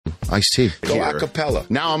I see. Go a cappella.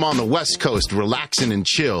 Now I'm on the West Coast, relaxing and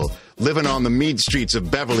chill, living on the mean streets of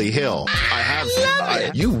Beverly Hill.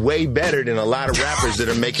 You way better than a lot of rappers that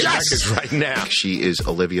are making records right now. She is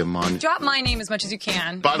Olivia Munn. Drop my name as much as you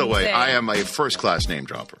can. By the way, I am a first-class name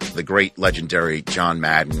dropper. The great, legendary John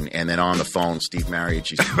Madden, and then on the phone, Steve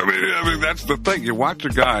Marriott. I mean, that's the thing. You watch a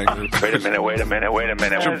guy. Wait a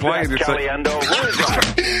minute. You're playing. It's Caliendo. Who is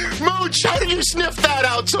that? Mooch, how did you sniff that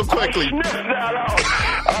out so quickly?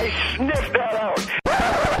 I sniffed that out.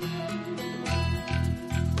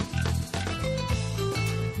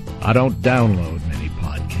 I don't download many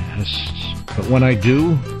podcasts, but when I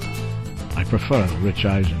do, I prefer the Rich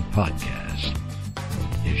Eisen podcast.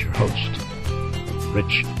 Here's your host,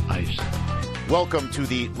 Rich Eisen. Welcome to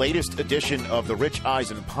the latest edition of the Rich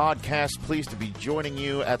Eisen podcast. Pleased to be joining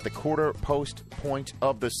you at the quarter post point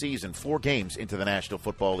of the season. 4 games into the National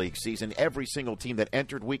Football League season. Every single team that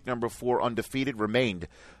entered week number 4 undefeated remained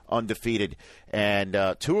undefeated. And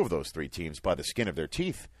 2 of those 3 teams by the skin of their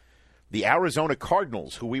teeth. The Arizona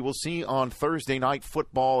Cardinals, who we will see on Thursday Night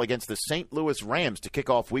Football against the St. Louis Rams to kick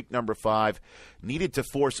off week number 5, needed to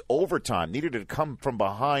force overtime, needed to come from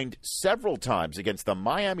behind several times against the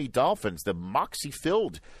Miami Dolphins, the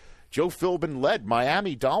moxie-filled, Joe Philbin-led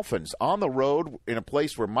Miami Dolphins on the road in a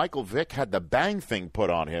place where Michael Vick had the bang thing put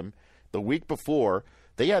on him the week before.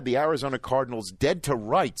 They had the Arizona Cardinals dead to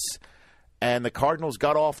rights, and the Cardinals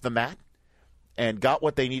got off the mat and got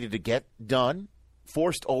what they needed to get done.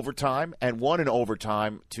 Forced overtime and won in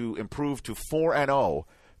overtime to improve to 4-0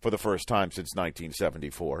 for the first time since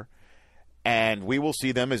 1974. And we will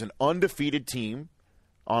see them as an undefeated team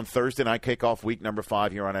on Thursday night kickoff week number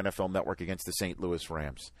 5 here on NFL Network against the St. Louis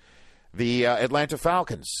Rams. The Atlanta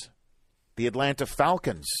Falcons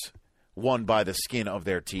won by the skin of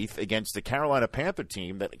their teeth against the Carolina Panther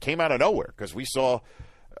team that came out of nowhere because we saw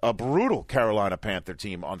a brutal Carolina Panther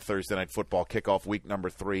team on Thursday Night Football kickoff week number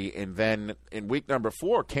 3. And then in week number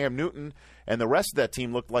 4, Cam Newton and the rest of that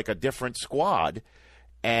team looked like a different squad.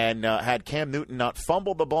 And had Cam Newton not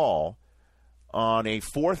fumbled the ball on a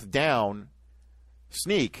 4th down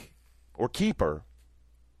sneak or keeper,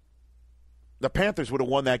 the Panthers would have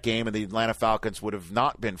won that game and the Atlanta Falcons would have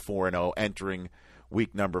not been 4-0 entering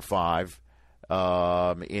week number 5.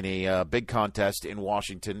 In a big contest in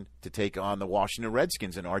Washington to take on the Washington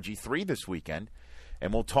Redskins in RG3 this weekend.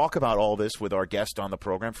 And we'll talk about all this with our guest on the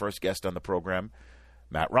program, first guest on the program,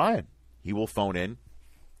 Matt Ryan. He will phone in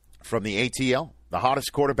from the ATL, the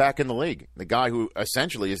hottest quarterback in the league, the guy who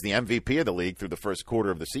essentially is the MVP of the league through the first quarter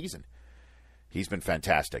of the season. He's been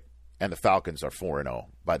fantastic. And the Falcons are 4-0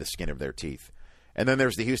 by the skin of their teeth. And then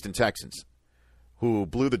there's the Houston Texans, who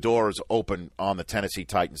blew the doors open on the Tennessee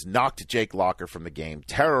Titans, knocked Jake Locker from the game,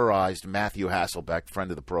 terrorized Matthew Hasselbeck,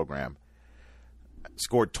 friend of the program,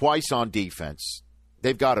 scored twice on defense.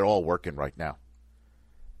 They've got it all working right now.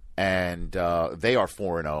 And they are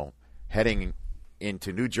 4-0, heading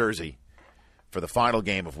into New Jersey for the final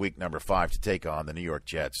game of week number 5 to take on the New York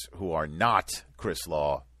Jets, who are not, Chris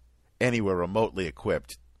Law, anywhere remotely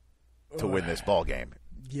equipped to win this ball game.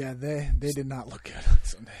 Yeah, they did not look good on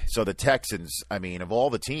Sunday. So the Texans, I mean, of all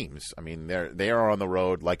the teams, I mean, they are on the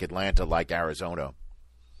road like Atlanta, like Arizona.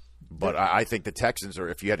 But I think the Texans are,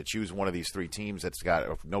 if you had to choose one of these 3 teams that's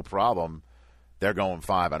got no problem, they're going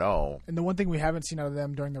 5-0. And the one thing we haven't seen out of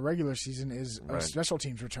them during the regular season is a special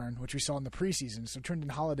teams return, which we saw in the preseason. So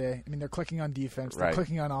Trendon Holiday, I mean, they're clicking on defense, they're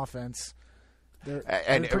clicking on offense. They're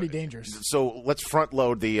pretty dangerous. So let's front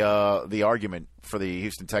load the argument for the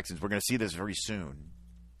Houston Texans. We're going to see this very soon.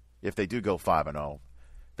 If they do go 5-0,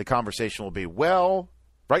 the conversation will be, well,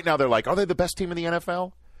 right now they're like, are they the best team in the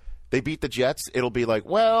NFL? They beat the Jets. It'll be like,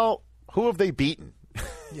 well, who have they beaten?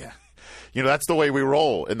 Yeah. That's the way we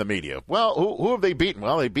roll in the media. Well, who have they beaten?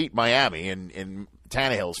 Well, they beat Miami in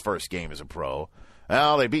Tannehill's first game as a pro.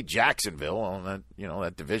 Well, they beat Jacksonville. Well,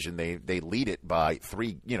 that division, they lead it by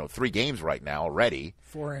 3 games right now already.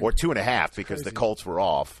 4 or 2.5 because the Colts were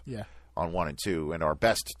off. Yeah. On 1 and 2, and our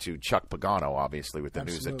best to Chuck Pagano, obviously, with the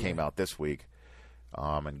news that came out this week.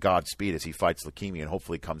 And Godspeed as he fights leukemia and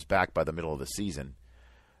hopefully comes back by the middle of the season.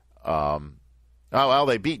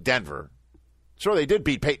 They beat Denver. Sure, they did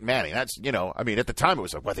beat Peyton Manning. That's, at the time it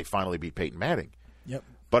was like, they finally beat Peyton Manning. Yep.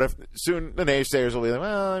 But if soon the naysayers will be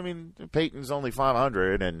like, Peyton's only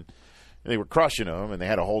 500, and they were crushing them, and they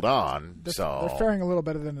had to hold on. They're faring a little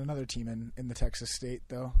better than another team in the Texas state,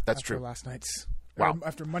 though. That's true. Last night's. Wow.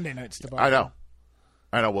 After Monday night's debacle.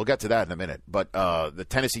 I know. We'll get to that in a minute. But the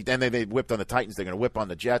Tennessee, and they whipped on the Titans. They're going to whip on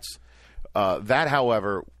the Jets. That,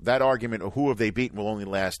 however, that argument of who have they beaten will only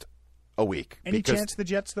last a week. Any chance the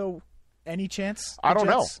Jets, though? Any chance? I don't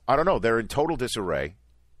know. They're in total disarray.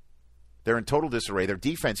 They're in total disarray. Their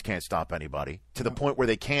defense can't stop anybody to the point where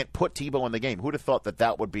they can't put Tebow in the game. Who'd have thought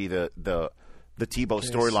that would be the Tebow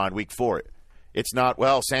storyline week 4? It's not,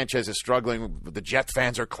 well, Sanchez is struggling. The Jet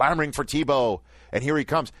fans are clamoring for Tebow, and here he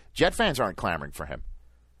comes. Jet fans aren't clamoring for him.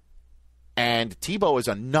 And Tebow is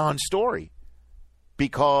a non-story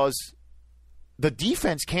because the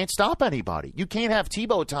defense can't stop anybody. You can't have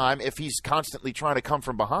Tebow time if he's constantly trying to come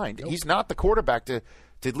from behind. Nope. He's not the quarterback to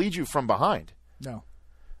lead you from behind. No.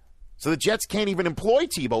 So the Jets can't even employ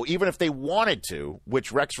Tebow, even if they wanted to,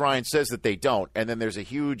 which Rex Ryan says that they don't. And then there's a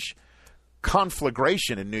huge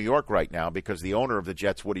conflagration in New York right now because the owner of the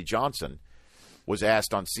Jets, Woody Johnson, was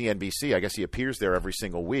asked on CNBC, I guess he appears there every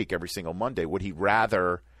single week, every single Monday, would he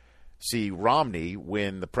rather see Romney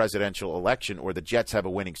win the presidential election or the Jets have a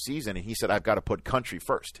winning season? And he said, I've got to put country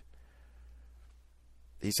first.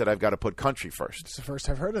 He said, I've got to put country first. It's the first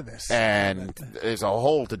I've heard of this. And there's a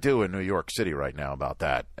whole to-do in New York City right now about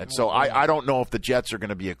that. And so I don't know if the Jets are going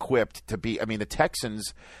to be equipped to be – I mean, the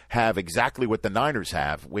Texans have exactly what the Niners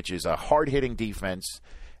have, which is a hard-hitting defense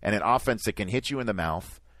and an offense that can hit you in the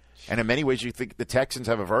mouth. And in many ways, you think the Texans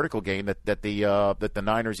have a vertical game that the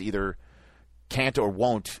Niners either can't or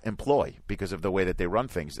won't employ because of the way that they run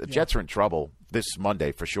things. The Jets are in trouble this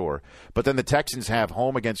Monday for sure. But then the Texans have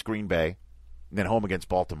home against Green Bay. And then home against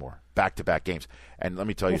Baltimore, back-to-back games. And let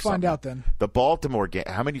me tell you something. We'll find out then. The Baltimore game,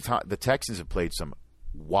 how many times the Texans have played some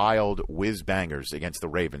wild whiz-bangers against the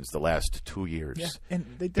Ravens the last 2 years. Yeah, and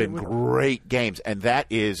they've been great games. And that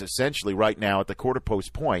is essentially right now at the quarter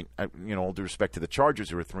post point, all due respect to the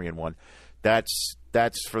Chargers who are 3-1, that's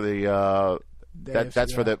for the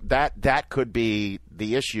that could be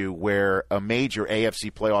the issue where a major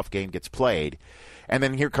AFC playoff game gets played. And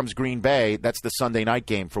then here comes Green Bay. That's the Sunday night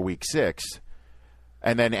game for week 6.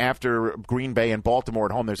 And then after Green Bay and Baltimore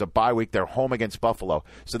at home, there's a bye week. They're home against Buffalo.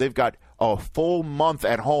 So they've got a full month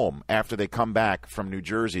at home after they come back from New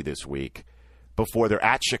Jersey this week before they're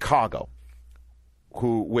at Chicago,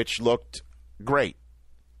 which looked great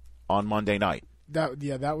on Monday night. That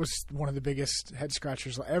was one of the biggest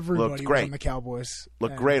head-scratchers. Everybody was on the Cowboys.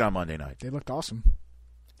 Looked great on Monday night. They looked awesome.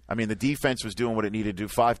 I mean, the defense was doing what it needed to do.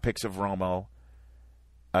 5 picks of Romo.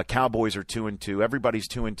 Cowboys are 2-2. Everybody's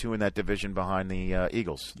 2-2 in that division behind the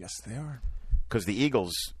Eagles. Yes, they are. Because the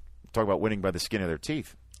Eagles talk about winning by the skin of their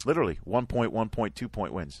teeth. Literally, 1 point, 1 point, 2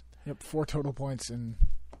 point wins. Yep, 4 total points in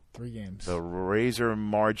 3 games. The razor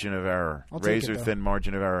margin of error, razor thin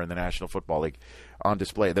margin of error in the National Football League on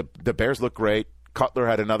display. The Bears look great. Cutler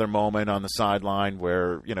had another moment on the sideline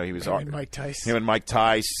where he was him and Mike Tice. Him and Mike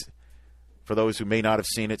Tice. For those who may not have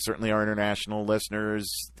seen it, certainly our international listeners,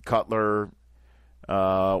 Cutler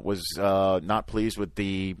was not pleased with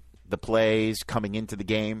the plays coming into the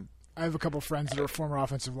game. I have a couple friends that are former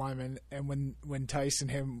offensive linemen, and when Tice and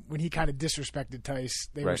him, when he kind of disrespected Tice,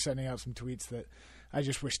 they were sending out some tweets that I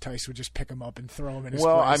just wish Tice would just pick him up and throw him in his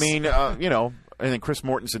place. I mean, and then Chris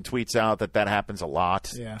Mortensen tweets out that happens a lot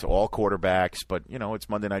to all quarterbacks, but, it's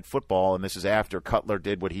Monday Night Football, and this is after Cutler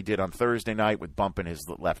did what he did on Thursday night with bumping his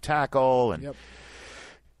left tackle, and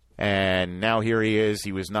And now here he is.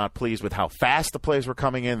 He was not pleased with how fast the plays were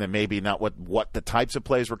coming in, and maybe not what the types of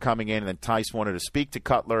plays were coming in. And then Tice wanted to speak to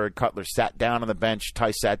Cutler, and Cutler sat down on the bench.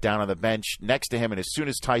 Tice sat down on the bench next to him, and as soon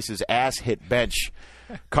as Tice's ass hit bench,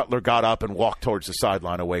 Cutler got up and walked towards the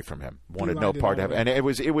sideline away from him. Wanted no part of it. And it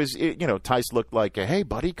was Tice looked like, hey,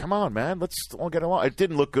 buddy, come on, man. Let's all get along. It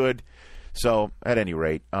didn't look good. So at any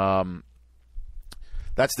rate,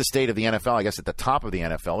 that's the state of the NFL. I guess at the top of the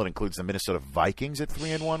NFL, it includes the Minnesota Vikings at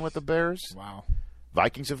 3-1 with the Bears. Wow.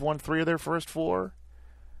 Vikings have won 3 of their first 4.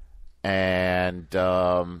 And,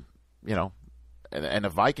 and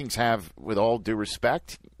the Vikings have, with all due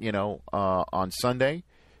respect, on Sunday,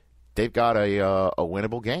 they've got a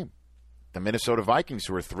winnable game. The Minnesota Vikings,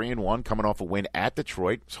 who are 3-1, coming off a win at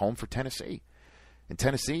Detroit, is home for Tennessee. And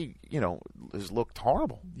Tennessee, has looked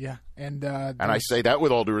horrible. Yeah, and I say that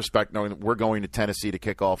with all due respect, knowing that we're going to Tennessee to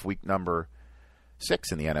kick off week number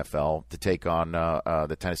 6 in the NFL to take on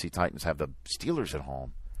the Tennessee Titans. Have the Steelers at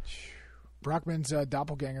home. Brockman's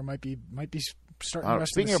doppelganger might be starting the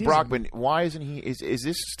rest speaking of the season. Brockman, why isn't he? Is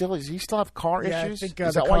he still have car issues? I think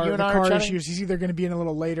is that why you and I are chatting? Issues. He's either going to be in a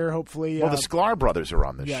little later, hopefully. Well, the Sklar brothers are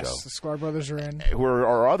on this show. Yes, the Sklar brothers are in. Who are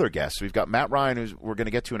our other guests? We've got Matt Ryan, who we're going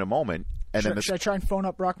to get to in a moment. And should I try and phone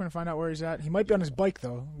up Brockman and find out where he's at? He might be on his bike,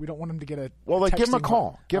 though. We don't want him to get a give him a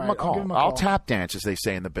call. Give him a call. I'll I'll tap dance, as they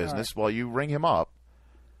say in the business, while you ring him up.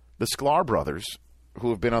 The Sklar brothers,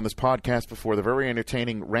 who have been on this podcast before, the very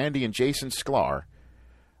entertaining Randy and Jason Sklar,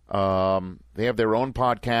 they have their own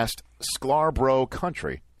podcast, Sklar Bro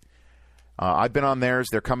Country. I've been on theirs.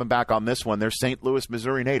 They're coming back on this one. They're St. Louis,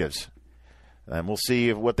 Missouri natives. And we'll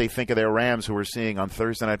see what they think of their Rams, who we're seeing on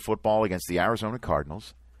Thursday Night Football against the Arizona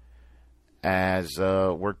Cardinals. As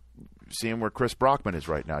we're seeing where Chris Brockman is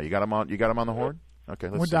right now. You got him on. You got him on the horn. Okay,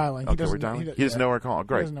 we're dialing. Okay, we're dialing. He doesn't know we're calling.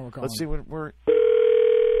 Great. Let's see what we're.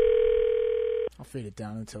 I'll fade it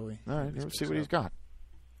down until we. All right, let's see what he's got.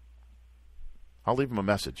 I'll leave him a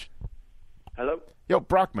message. Hello. Yo,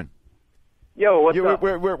 Brockman. Yo, what's up?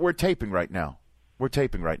 We're taping right now. We're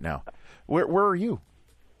taping right now. Where are you?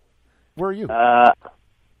 Where are you?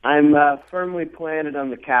 I'm firmly planted on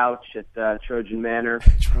the couch at Trojan Manor.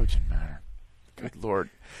 Trojan Manor. Good Lord.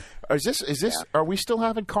 Is this? Are we still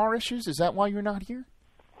having car issues? Is that why you're not here?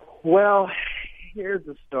 Well, here's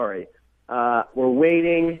the story. We're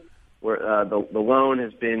waiting. The loan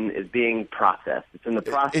is being processed. It's in the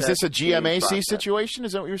process. Is this a GMAC situation?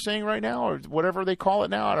 Is that what you're saying right now, or whatever they call it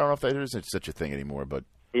now? I don't know if there is such a thing anymore, but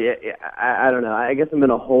yeah, I don't know. I guess I'm in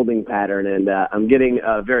a holding pattern, and I'm getting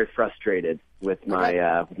very frustrated with my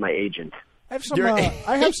agent. I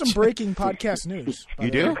have some breaking podcast news. You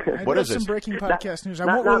do? What is this? Some breaking podcast news.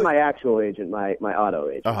 Not my actual agent, my auto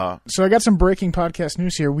agent. So I got some breaking podcast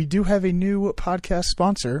news here. We do have a new podcast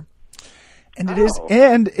sponsor. And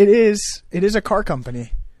it is a car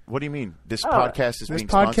company. What do you mean? This podcast is being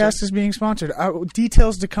sponsored? This podcast is being sponsored.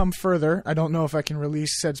 Details to come further. I don't know if I can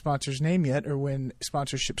release said sponsor's name yet or when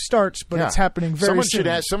sponsorship starts, but it's happening very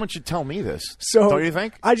soon. Someone should tell me this. So, don't you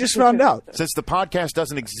think? I just found out. Since the podcast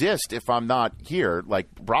doesn't exist if I'm not here,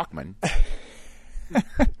 like Brockman.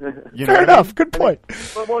 Fair enough. Good point.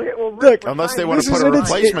 Look, unless they want to put a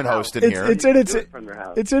replacement host in here. It's in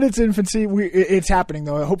its infancy. It's happening,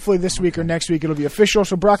 though. Hopefully this week or next week it'll be official.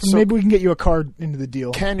 So, Brockman, maybe we can get you a card into the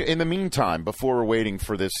deal. In the meantime, before we're waiting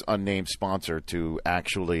for this unnamed sponsor to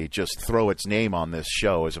actually just throw its name on this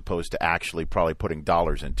show as opposed to actually probably putting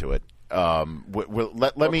dollars into it, let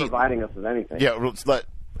me providing us with anything. Yeah,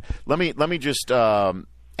 let me just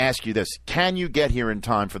ask you this: can you get here in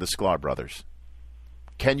time for the Sklar brothers?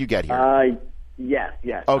 Can you get here? Yes.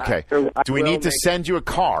 Okay. Do we need to send you a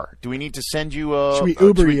car? Do we need to send you a... Should we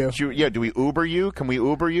Uber you? Do we Uber you? Can we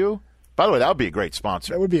Uber you? By the way, that would be a great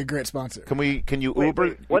sponsor. That would be a great sponsor. Can you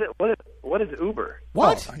Uber? Wait, what is Uber?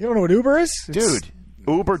 What? You don't know what Uber is? Dude,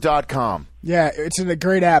 Uber.com. Yeah, it's a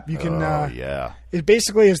great app. You can... yeah. It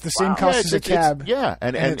basically is the same cost as a cab.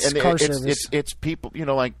 And it's car service. It's people,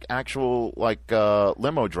 like actual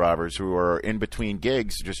limo drivers who are in between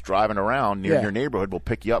gigs, just driving around near your neighborhood, will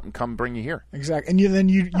pick you up and come bring you here. Exactly, and then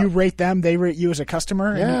you rate them, they rate you as a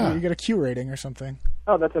customer, and you get a Q rating or something.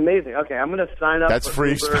 Oh, that's amazing. Okay, I'm going to sign up. That's for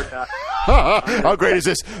free. Uber. How great is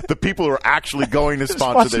this? The people who are actually going to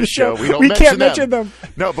sponsor this show. We can't mention them.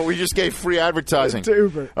 No, but we just gave free advertising to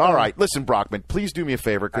Uber. All right, listen, Brockman, please do me a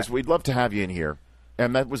favor because we'd love to have you in here.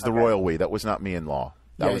 And that was the royal we. That was not me in law.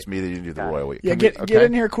 That was me that didn't do the royal we. Yeah, get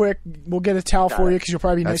in here quick. We'll get a towel for you because you'll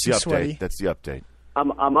probably be nice and sweaty. That's the update. I'm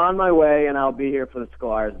on my way, and I'll be here for the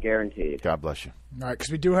Sklars, guaranteed. God bless you. All right, because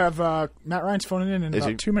we do have Matt Ryan's phoning in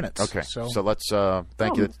about 2 minutes. Okay, so let's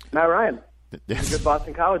thank you. Matt Ryan, good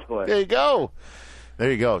Boston College boy. There you go.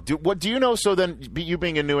 What do you know? So then, you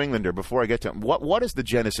being a New Englander, before I get to him, what is the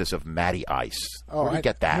genesis of Matty Ice? Oh, Where do you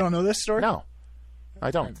get that? You don't know this story? No, I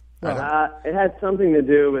don't. It had something to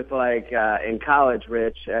do with in college,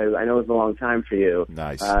 Rich. I know it was a long time for you.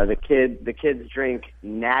 Nice. The kids drink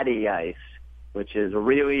Natty Ice, which is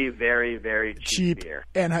really very, very cheap beer.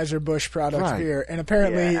 Anheuser-Busch products beer, and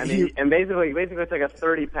apparently, and basically it's like a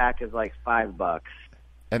 30-pack is like $5.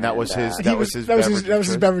 And that was his. That was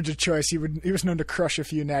his beverage of choice. He was known to crush a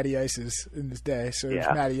few Natty Ices in his day. So it's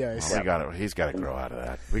Natty Ice. Well, he's got to grow out of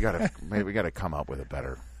that. We got to come up with a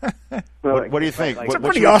better. What do you think? It's a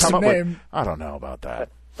pretty awesome name. I don't know about that.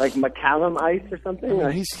 Like McCallum Ice or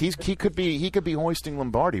something. He could be hoisting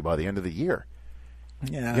Lombardi by the end of the year.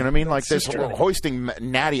 Yeah, you know what I mean? Like this hoisting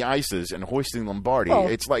Natty Ices and hoisting Lombardi.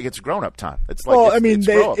 It's like it's grown up time. It's like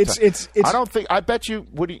it's I don't think. I bet you.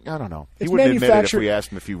 I don't know. He wouldn't admit it if we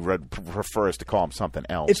asked him if he prefers to call him something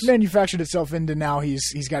else. It's manufactured itself into now.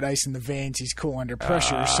 He's got ice in the veins. He's cool under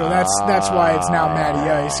pressure. So that's why it's now Matty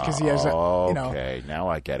Ice because he has Okay, now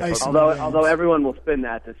I get it. Although everyone will spin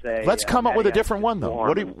that to say. Let's come up with a different one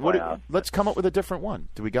though. Let's come up with a different one.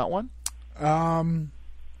 Do we got one?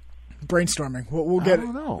 Brainstorming. We'll get. I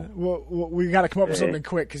don't know. We got to come up with something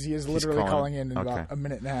quick because he is literally calling in about a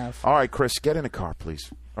minute and a half. All right, Chris, get in a car, please.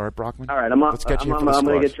 All right, Brockman. All right, let's get you. I'm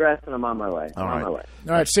going to get dressed and I'm on my way. All right. All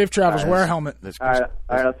right, safe travels. Wear a helmet. All right,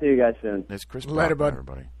 I'll see you guys soon. It's Chris Later, Brockman,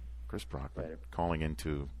 bud. everybody. Chris Brockman calling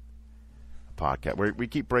into a podcast. We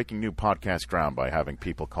keep breaking new podcast ground by having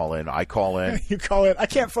people call in. I call in. You call in. I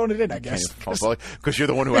can't phone it in, I guess. Because you're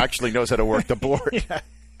the one who actually knows how to work the board.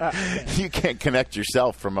 You can't connect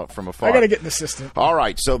yourself from afar. I got to get an assistant. All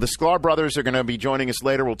right, so the Sklar brothers are going to be joining us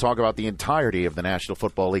later. We'll talk about the entirety of the National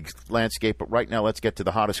Football League landscape, but right now let's get to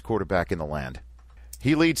the hottest quarterback in the land.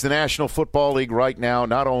 He leads the National Football League right now,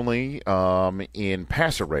 not only in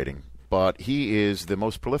passer rating, but he is the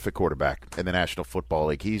most prolific quarterback in the National Football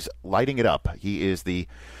League. He's lighting it up. He is the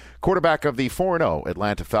quarterback of the 4-0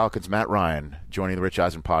 Atlanta Falcons, Matt Ryan, joining the Rich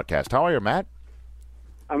Eisen podcast. How are you, Matt?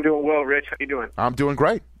 I'm doing well, Rich. How you doing? I'm doing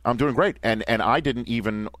great. And I didn't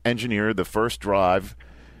even engineer the first drive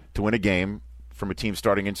to win a game from a team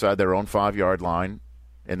starting inside their own 5-yard line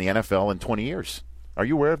in the NFL in 20 years. Are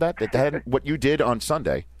you aware of that? That what you did on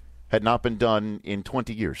Sunday had not been done in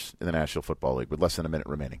 20 years in the National Football League with less than a minute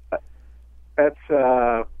remaining. That's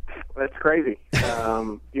crazy.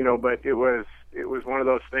 But it was one of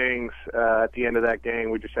those things. At the end of that game,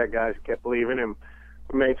 we just had guys who kept believing, and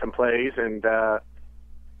we made some plays, and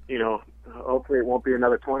hopefully it won't be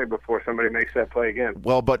another 20 before somebody makes that play again.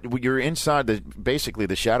 Well, but you're inside basically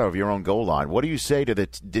the shadow of your own goal line. What do you say to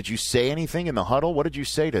did you say anything in the huddle? What did you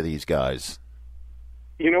say to these guys?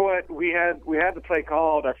 You know what? We had the play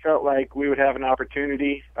called. I felt like we would have an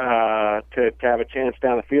opportunity to have a chance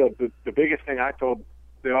down the field. The biggest thing I told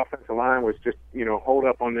the offensive line was just, hold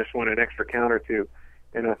up on this one an extra count or two,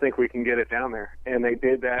 and I think we can get it down there. And they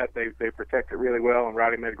did that. They protected really well, and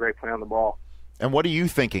Roddy made a great play on the ball. And what are you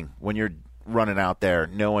thinking when you're running out there,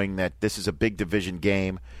 knowing that this is a big division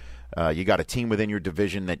game? You got a team within your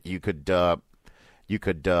division that you could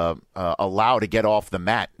allow to get off the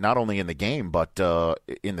mat, not only in the game but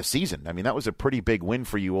in the season. I mean, that was a pretty big win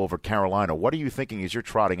for you over Carolina. What are you thinking as you're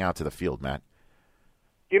trotting out to the field, Matt?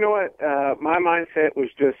 You know what? My mindset was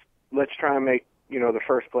just, let's try and make the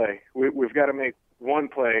first play. We've got to make one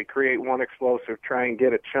play, create one explosive, try and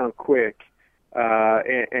get a chunk quick,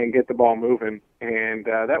 and get the ball moving. And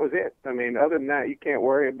that was it. I mean, other than that, you can't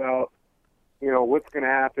worry about what's going to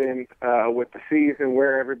happen with the season,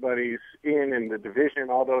 where everybody's in the division,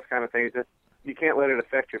 all those kind of things. You can't let it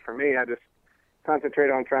affect you. For me, I just concentrate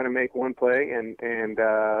on trying to make one play,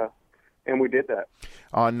 and we did that.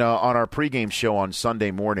 On our pregame show on Sunday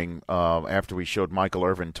morning, after we showed Michael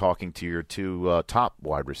Irvin talking to your two top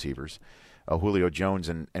wide receivers, Julio Jones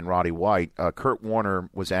and Roddy White, Kurt Warner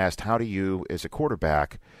was asked, how do you, as a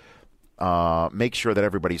quarterback, make sure that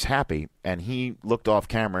everybody's happy? And he looked off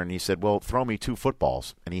camera and he said, well, throw me 2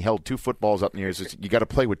 footballs. And he held 2 footballs up in the air and says, you got to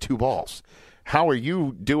play with 2 balls. How are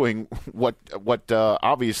you doing what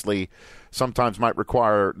obviously sometimes might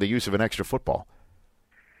require the use of an extra football?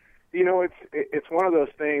 It's one of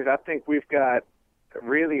those things. I think we've got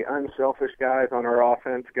really unselfish guys on our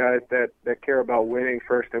offense, guys that care about winning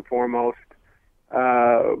first and foremost,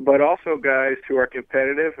 but also guys who are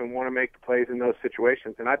competitive and want to make the plays in those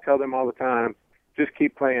situations. And I tell them all the time, just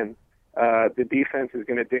keep playing. The defense is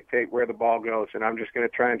going to dictate where the ball goes, and I'm just going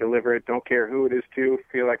to try and deliver it. Don't care who it is to.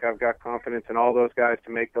 Feel like I've got confidence in all those guys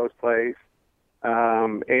to make those plays.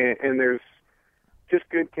 And there's just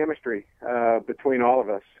good chemistry between all of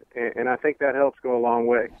us, and I think that helps go a long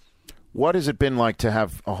way. What has it been like to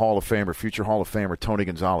have a Hall of Famer, future Hall of Famer Tony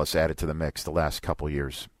Gonzalez added to the mix the last couple of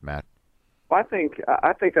years, Matt? Well, I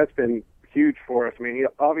think that's been huge for us. I mean,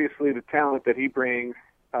 obviously the talent that he brings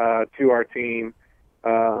to our team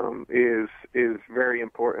is very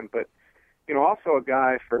important, but also a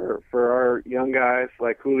guy for our young guys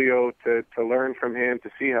like Julio to learn from him, to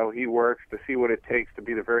see how he works, to see what it takes to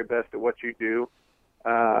be the very best at what you do.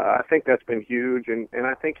 I think that's been huge, and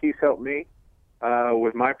I think he's helped me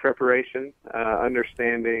with my preparation,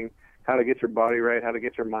 understanding how to get your body right, how to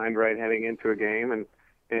get your mind right heading into a game, and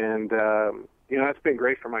it's been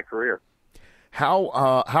great for my career. How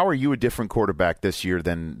are you a different quarterback this year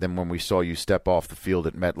than when we saw you step off the field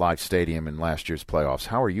at MetLife Stadium in last year's playoffs?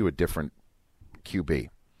 How are you a different QB?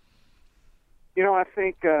 I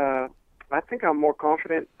think I'm more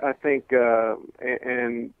confident. I think,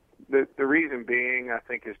 and the reason being, I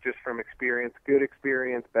think, is just from experience, good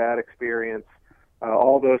experience, bad experience.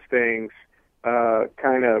 All those things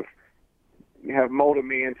kind of have molded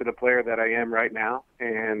me into the player that I am right now.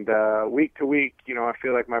 And week to week, I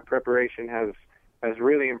feel like my preparation has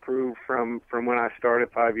really improved from when I started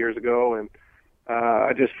 5 years ago. And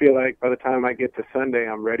I just feel like by the time I get to Sunday,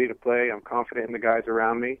 I'm ready to play. I'm confident in the guys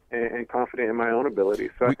around me and confident in my own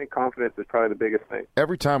abilities. So I think confidence is probably the biggest thing.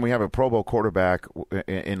 Every time we have a Pro Bowl quarterback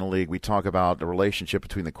in the league, we talk about the relationship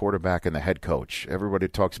between the quarterback and the head coach. Everybody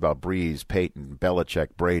talks about Breeze, Peyton, Belichick,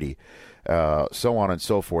 Brady, so on and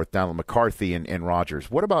so forth, down to McCarthy and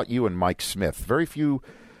Rodgers. What about you and Mike Smith? Very few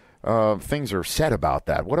things are said about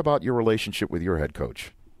that. What about your relationship with your head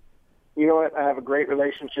coach? You know what? I have a great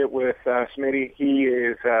relationship with Smitty. He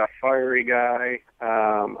is a fiery guy.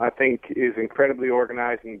 I think is incredibly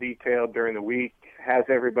organized and detailed during the week, has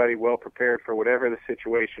everybody well prepared for whatever the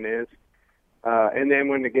situation is. And then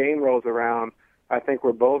when the game rolls around, I think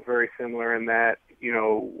we're both very similar in that,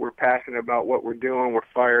 we're passionate about what we're doing, we're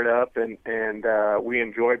fired up, and we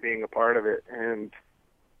enjoy being a part of it. And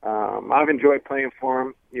I've enjoyed playing for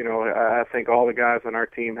him. I think all the guys on our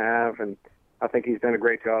team have, and I think he's done a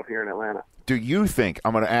great job here in Atlanta. Do you think,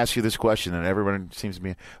 I'm going to ask you this question, and everyone seems to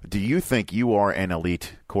be, do you think you are an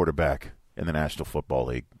elite quarterback in the National Football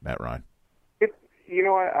League, Matt Ryan?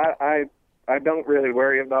 I don't really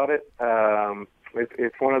worry about it.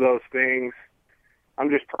 It's one of those things. I'm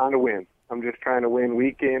just trying to win. I'm just trying to win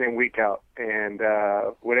week in and week out. And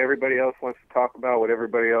what everybody else wants to talk about, what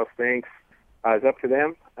everybody else thinks, is up to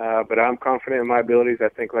them. But I'm confident in my abilities. I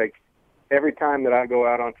think, every time that I go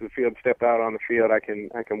out onto the field, step out on the field, I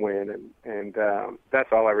can win. And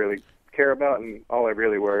that's all I really care about and all I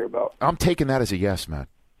really worry about. I'm taking that as a yes, Matt.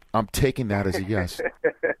 I'm taking that as a yes.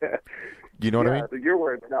 You know what I mean? Your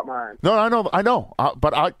words, not mine. No, I know.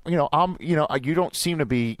 But you don't seem to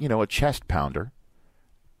be, a chest pounder.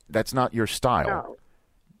 That's not your style.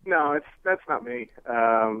 No, that's not me.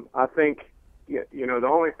 I think, the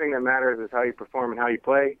only thing that matters is how you perform and how you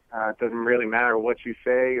play. It doesn't really matter what you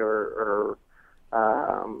say or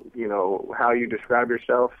how you describe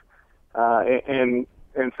yourself. And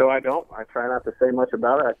so I don't. I try not to say much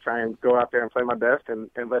about it. I try and go out there and play my best and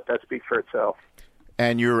let that speak for itself.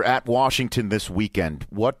 And you're at Washington this weekend.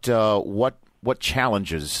 What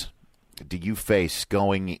challenges do you face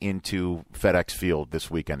going into FedEx Field this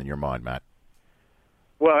weekend in your mind, Matt?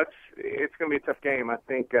 Well, it's going to be a tough game. I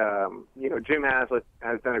think Jim Haslett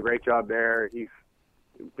has done a great job there. He's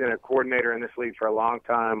been a coordinator in this league for a long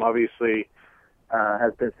time. Obviously,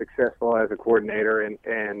 has been successful as a coordinator,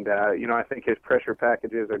 and I think his pressure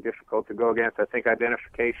packages are difficult to go against. I think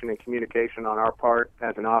identification and communication on our part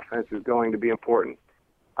as an offense is going to be important.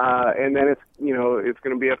 And then it's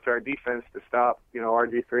going to be up to our defense to stop,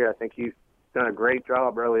 RG3. I think he's done a great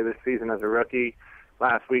job early this season as a rookie.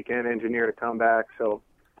 Last weekend, engineered a comeback. So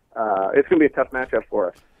it's going to be a tough matchup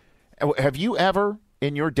for us. Have you ever,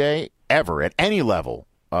 in your day, ever at any level,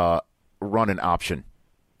 run an option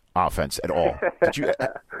offense at all? Did you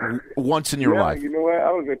once in your life? You know what?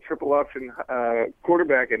 I was a triple option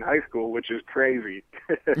quarterback in high school, which is crazy.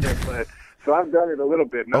 So I've done it a little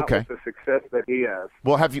bit, not with the success that he has.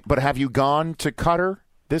 Well, have you gone to Cutter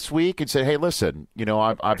this week and said, hey, listen,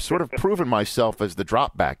 I've sort of proven myself as the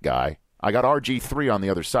drop back guy. I got RG3 on the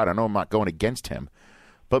other side. I know I'm not going against him,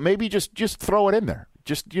 but maybe just throw it in there.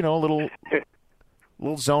 Just a little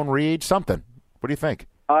zone read, something. What do you think?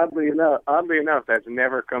 Oddly enough, that's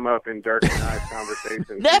never come up in Dirk and I's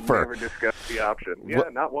conversations. Never discussed the option. Yeah,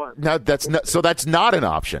 not once. No, that's not an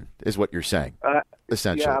option, is what you're saying.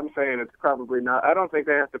 Essentially. Yeah, I'm saying it's probably not. I don't think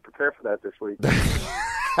they have to prepare for that this week.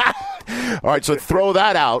 All right, so throw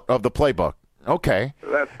that out of the playbook. Okay.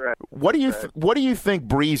 That's right. What do you think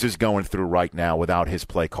Breeze is going through right now without his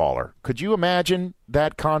play caller? Could you imagine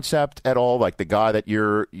that concept at all? Like the guy that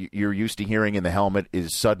you're used to hearing in the helmet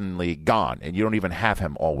is suddenly gone, and you don't even have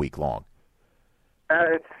him all week long.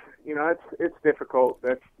 It's difficult.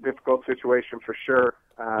 That's a difficult situation for sure.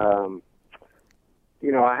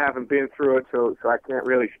 I haven't been through it, so I can't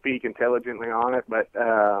really speak intelligently on it. But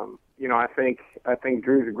I think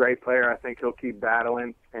Drew's a great player. I think he'll keep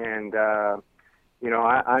battling, and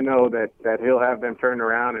I know that he'll have them turned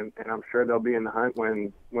around, and I'm sure they'll be in the hunt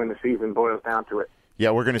when the season boils down to it.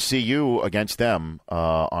 Yeah, we're going to see you against them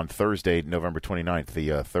on Thursday, November 29th,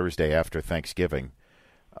 the Thursday after Thanksgiving.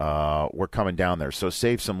 We're coming down there, so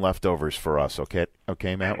save some leftovers for us,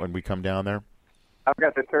 okay, Matt, when we come down there? I've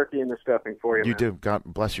got the turkey and the stuffing for you, You man. do. God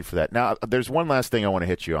bless you for that. Now, there's one last thing I want to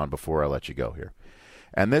hit you on before I let you go here,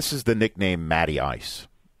 and this is the nickname Matty Ice,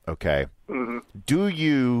 okay? Mm-hmm. Do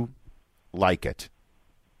you like it?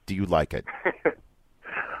 Do you like it?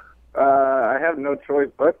 I have no choice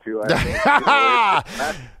but to. I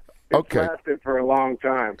think. It's lasted for a long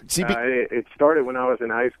time. It started when I was in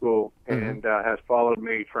high school and has followed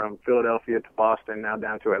me from Philadelphia to Boston, now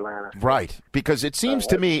down to Atlanta. Right, because it seems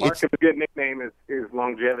to me it's a good nickname is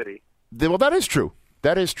longevity. Well, that is true.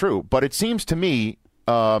 That is true. But it seems to me,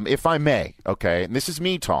 if I may, okay, and this is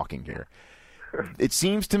me talking here, it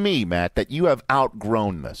seems to me, Matt, that you have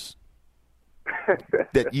outgrown this.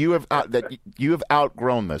 that you have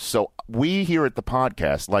outgrown this. So we here at the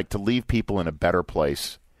podcast like to leave people in a better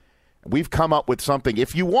place. We've come up with something.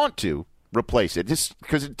 If you want to replace it, just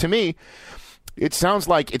because to me, it sounds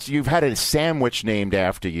like you've had a sandwich named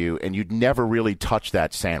after you, and you'd never really touch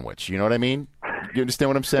that sandwich. You know what I mean? You understand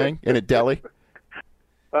what I'm saying? In a deli.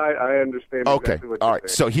 I understand. Okay. Exactly what All you're right.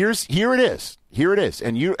 saying. So here it is. Here it is.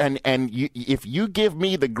 And you if you give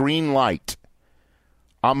me the green light,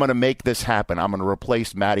 I'm going to make this happen. I'm going to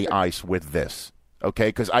replace Matty Ice with this. Okay?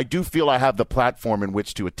 Because I do feel I have the platform in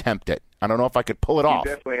which to attempt it. I don't know if I could pull it off.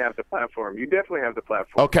 You definitely have the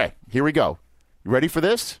platform. Okay. Here we go. You ready for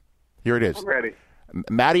this? Here it is. I'm ready.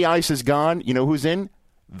 Matty Ice is gone. You know who's in?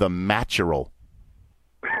 The Matural.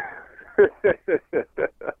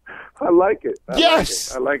 I like it.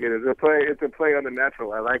 Yes! I like it. It's a play on the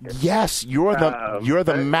natural. I like it. Yes, you're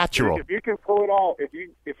the Matural. If you can pull it off, if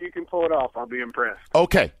you can pull it off, I'll be impressed.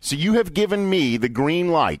 Okay, so you have given me the green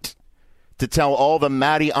light to tell all the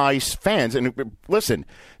Matty Ice fans, and listen,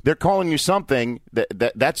 they're calling you something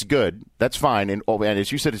that's good, that's fine, and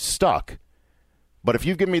as you said, it's stuck. But if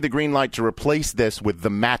you give me the green light to replace this with the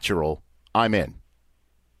Matural, I'm in.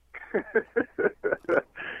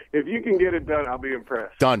 If you can get it done, I'll be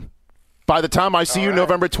impressed. Done. By the time I see you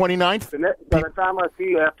November 29th? By the time I see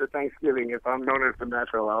you after Thanksgiving, if I'm known as the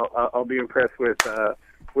Natural, I'll be impressed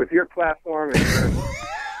with your platform and your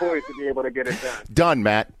poise to be able to get it done. Done,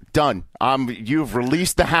 Matt. Done. You've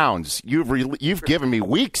released the hounds. You've given me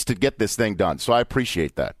weeks to get this thing done, so I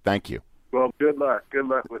appreciate that. Thank you. Well, good luck. Good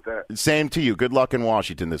luck with that. Same to you. Good luck in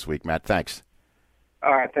Washington this week, Matt. Thanks.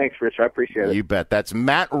 All right. Thanks, Rich. I appreciate it. You bet. That's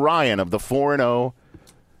Matt Ryan of the 4-0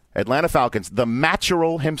 Atlanta Falcons, the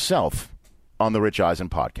Matural himself, on the Rich Eisen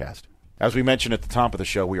podcast. As we mentioned at the top of the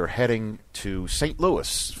show, we are heading to St.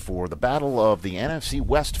 Louis for the battle of the NFC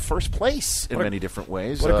West first place in many different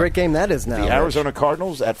ways. What a great game that is now. The Arizona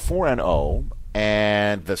Cardinals at 4-0,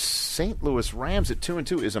 and the St. Louis Rams at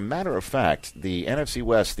 2-2. As a matter of fact, the NFC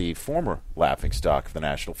West, the former laughingstock of the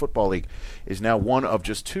National Football League, is now one of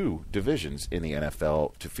just two divisions in the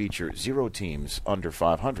NFL to feature 0 teams under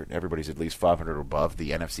 500. Everybody's at least 500 or above.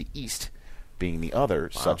 The NFC East being the other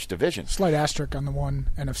such division. Slight asterisk on the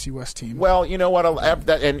one NFC West team. Well, you know what? I'll have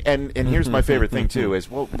that, and here's my favorite thing too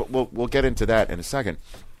is we'll get into that in a second,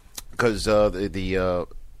 because the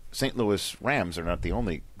St. Louis Rams are not the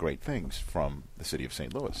only great things from the city of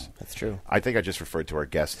St. Louis. That's true. I think I just referred to our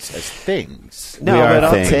guests as things. No, but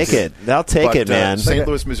I'll take it. I'll take it, man. St.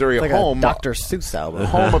 Louis, Missouri, like home. a Dr. Seuss album.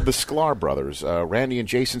 Home of the Sklar brothers, Randy and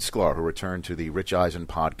Jason Sklar, who returned to the Rich Eisen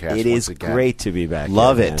podcast. It is great to be back.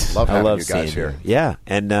 Love here, it. Love having I love you guys here. Yeah,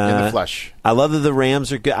 and in the flesh. I love that the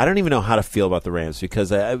Rams are good. I don't even know how to feel about the Rams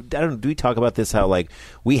because I don't. Do we talk about this? How like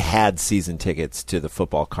we had season tickets to the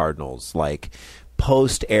football Cardinals, like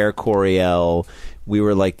post Air Coryell. We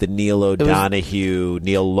were like the Neil O'Donoghue,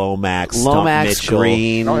 Neil Lomax, Stump Mitchell,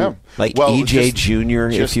 Green, like EJ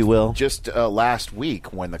Jr., if you will. Just last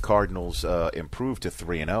week, when the Cardinals improved to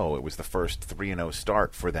 3-0, it was the first 3-0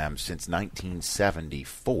 start for them since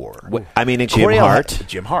 1974. I mean,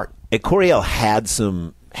 Jim Hart. And Coryell had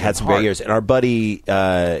some great years. And our buddy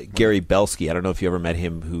Gary Belsky, I don't know if you ever met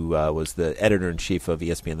him, who was the editor-in-chief of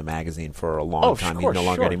ESPN The Magazine for a long time. He's no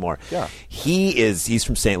longer anymore. Yeah. He's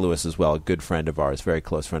from St. Louis as well, a good friend of ours, very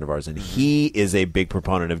close friend of ours. And he is a big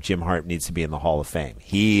proponent of Jim Hart needs to be in the Hall of Fame.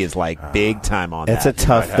 He is like big time on that.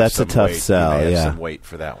 That's a tough sell. You may have Yeah. some weight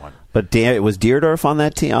for that one. But was Deerdorf on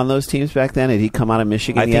that team, on those teams back then? Did he come out of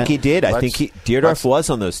Michigan? I think he did. Deerdorf was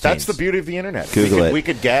on those teams. That's the beauty of the internet. Google it. We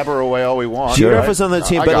could gabber away all we want. Deerdorf was on the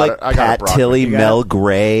team, but like Pat Tilley, Mel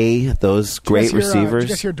Gray, those great receivers. Did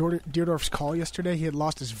you guys hear Deerdorf's call yesterday? He had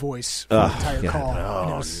lost his voice for the entire call.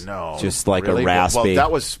 Oh, no. Just like really? a raspy. Well, that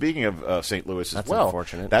was, speaking of St. Louis as well.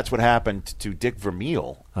 Unfortunate. That's what happened to Dick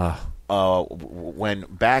Vermeil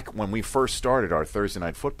when we first started our Thursday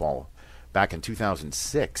Night Football back in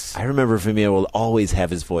 2006. I remember Vermeil will always have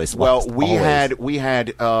his voice lost. Well, we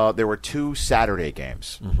had there were 2 Saturday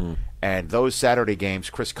games. Mm-hmm. And those Saturday games,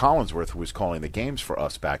 Chris Collinsworth, who was calling the games for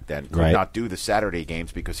us back then, could not do the Saturday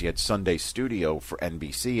games because he had Sunday studio for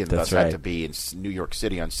NBC and thus had to be in New York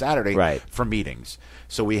City on Saturday for meetings.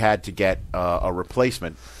 So we had to get a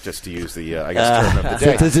replacement, just to use the, I guess, term of the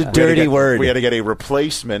day. That's a dirty word. We had to get a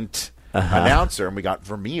replacement announcer, and we got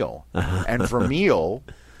Vermeil. And Vermeil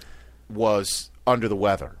was under the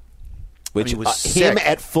weather. Which was him sick.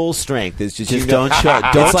 at full strength is just don't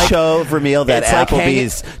show Vermeil that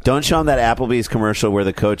Applebee's. Don't show him that Applebee's commercial where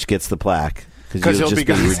the coach gets the plaque because you'll just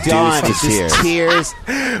be reduced to tears.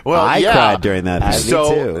 Well, I cried during that. Me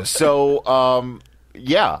too. So,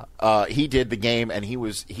 he did the game, and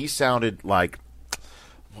he sounded like.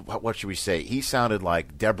 What should we say? He sounded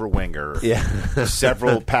like Deborah Winger. Yeah.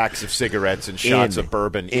 Several packs of cigarettes and shots of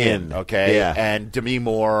bourbon okay? Yeah. And Demi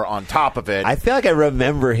Moore on top of it. I feel like I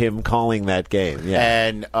remember him calling that game. Yeah.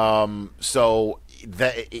 And so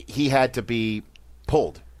he had to be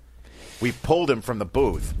pulled. We pulled him from the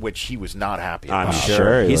booth, which he was not happy about. I'm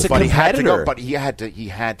sure. He's a but competitor. He had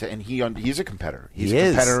to, and he's a competitor. He's a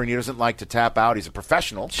competitor, and he doesn't like to tap out. He's a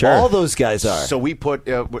professional. Sure. All those guys are. So we put,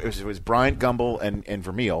 it was Bryant Gumbel and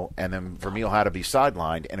Vermeil, and then Vermeil had to be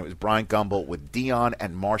sidelined, and it was Bryant Gumbel with Dion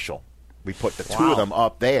and Marshall. We put the two of them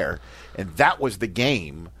up there, and that was the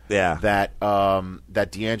game that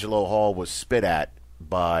D'Angelo Hall was spit at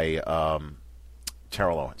by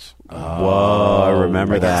Terrell Owens. Whoa, I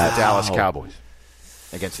remember that.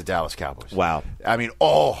 Against the Dallas Cowboys. Wow. I mean,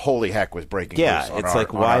 holy heck was breaking loose. Yeah, it's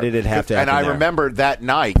like, why did it have to happen And I there? remember that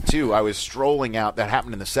night, too, I was strolling out. That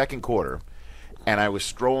happened in the second quarter. And I was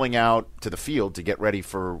strolling out to the field to get ready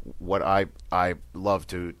for what I love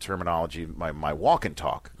to terminology, my walk and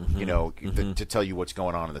talk, to tell you what's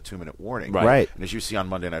going on in the 2-minute warning. Right. And as you see on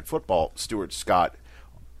Monday Night Football, Stuart Scott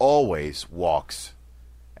always walks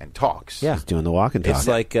and talks. Yeah, he's doing the walk and talk. It's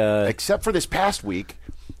like except for this past week,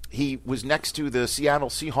 he was next to the Seattle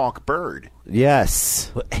Seahawk bird.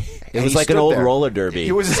 Yes. It was like an old roller derby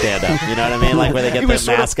stand-up. You know what I mean? Like where they get the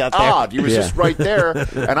mascot there. Odd. He was just right there.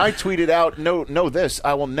 And I tweeted out, know this,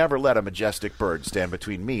 I will never let a majestic bird stand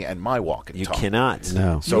between me and my walk and talk. You cannot.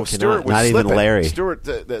 No. So Stuart was not slipping. even Larry. Stuart,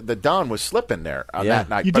 the Don was slipping there on that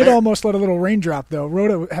night. You did almost let a little raindrop, though.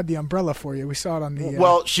 Rhoda had the umbrella for you. We saw it on the...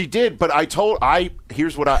 Well, she did, but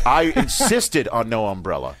here's what I insisted on no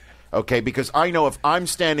umbrella. Okay, because I know if I'm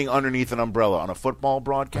standing underneath an umbrella on a football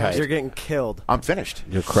broadcast, you're getting killed. I'm finished.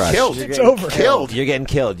 You're crushed. Killed. It's over. Killed. You're getting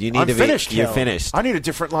killed. You need I'm to be finished. You're finished. I need a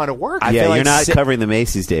different line of work. You're not covering the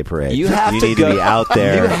Macy's Day Parade. You have to need go, to be out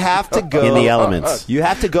there. You have to go in the elements. You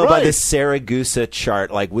have to go by the Saragusa chart.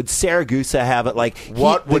 Like, would Saragusa have it? Like,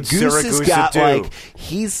 what would Saragusa do? Like,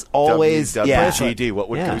 he's always WWGD. What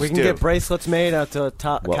would Goose we can do? get bracelets made out to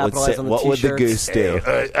capitalize on the What would the Goose do?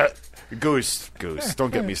 Goose.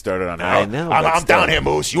 Don't get me started on that. I know. I'm down here,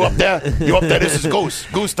 Moose. You up there? You up there? This is Goose.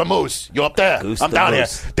 Goose the Moose. You up there? Goose I'm the down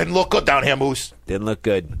Moose. here. Didn't look good down here, Moose. Didn't look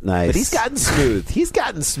good. Nice. But he's gotten smooth. He's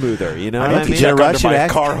gotten smoother. You know what I mean? Check under my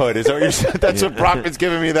car hood. Is that what you said? That's what Brockman's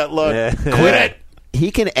giving me that look. Yeah. Quit it.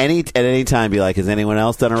 He can at any time be like, has anyone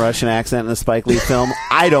else done a Russian accent in a Spike Lee film?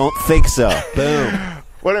 I don't think so. Boom.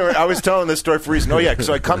 Whatever. I was telling this story for a reason. Oh, yeah.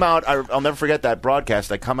 So I come out. I'll never forget that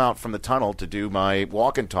broadcast. I come out from the tunnel to do my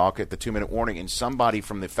walk and talk at the 2-minute warning, and somebody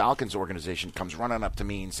from the Falcons organization comes running up to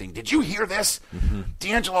me and saying, "Did you hear this?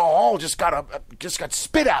 D'Angelo Hall just got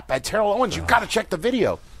spit at by Terrell Owens. You've got to check the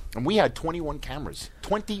video." And we had 21 cameras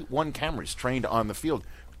trained on the field.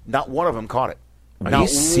 Not one of them caught it. Are you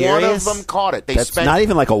serious? One of them caught it. That's not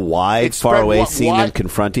even like a wide, far away seeing them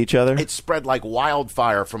confront each other. It spread like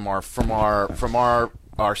wildfire from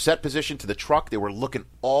our set position to the truck. They were looking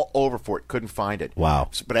all over for it, couldn't find it.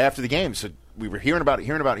 Wow! But after the game, so we were hearing about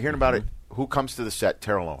it. Who comes to the set?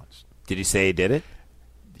 Terrell Owens. Did he say he did it?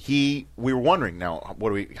 We were wondering now. How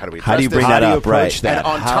do we? How do you bring that up? Right. That? And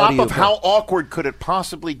on top of how awkward could it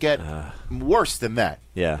possibly get? Worse than that.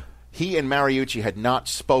 Yeah. He and Mariucci had not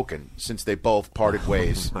spoken since they both parted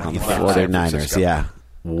ways on the 49ers. Yeah.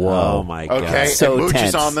 Whoa. Oh my God. Okay, so and Mooch tense.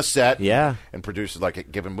 is on the set. Yeah. And producers like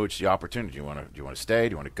giving Mooch the opportunity. Do you want to stay?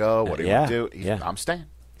 Do you want to go? What do you want to do? I'm staying.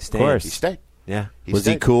 Of course. He stayed. Yeah. Was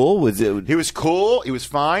he cool? He was cool. He was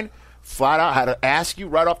fine. Flat out. Had to ask you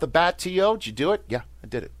right off the bat, T.O., did you do it? Yeah, I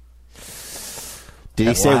did it. Did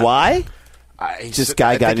he say why? Just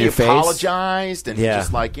guy got in your face. Apologized and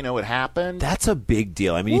just it happened. That's a big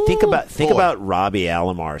deal. I mean, you think about Robbie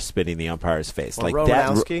Alomar spitting the umpire's face like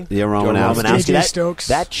Romanowski. that. Yeah, Romanowski. J.J. Stokes.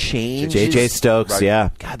 That changes. J.J. Stokes. Right. Yeah.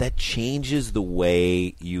 God, that changes the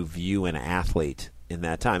way you view an athlete in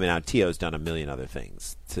that time. And now T.O.'s done a million other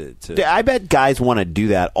things. I bet guys want to do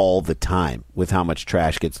that all the time with how much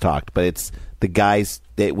trash gets talked. But it's the guys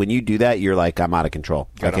that when you do that, you're like, I'm out of control.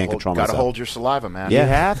 I can't control myself. Got to hold your saliva, man. Yeah, you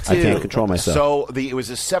have to. I can't control myself. So it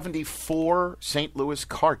was a 74 St. Louis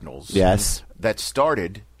Cardinals. Yes. That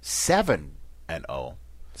started 7-0. 7-0.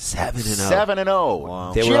 7-0.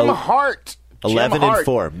 Wow. Jim Hart.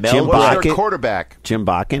 11-4. Jim was your quarterback. Jim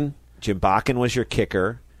Bakken. Jim Bakken was your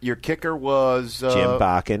kicker. Your kicker was Jim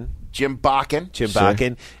Bakken. Jim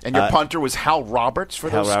Bakken. And your punter was Hal Roberts for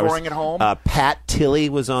those scoring at home. Pat Tilley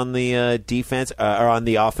was on the defense or on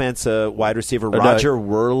the offense. Wide receiver Roger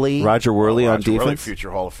Worley. Roger Worley on defense. Worley,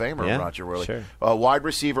 future Hall of Famer. Yeah, Roger Worley. Sure. Wide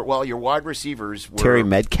receiver. Well, your wide receivers were Terry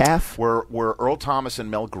Metcalf. Were Earl Thomas and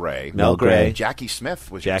Mel Gray. Mel Gray. Jackie Smith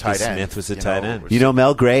was your tight end. Smith was a tight end. You know,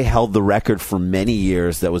 Mel Gray held the record for many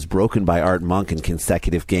years that was broken by Art Monk in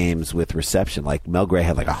consecutive games with reception. Like Mel Gray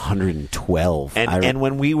had like 112. And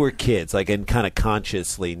when we were kids, like and kind of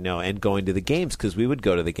consciously and going to the games because we would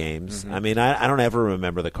go to the games. I mean, I don't ever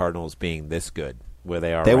remember the Cardinals being this good where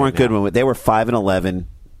they are. They right weren't now. good when they were 5-11.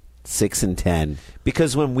 6-10.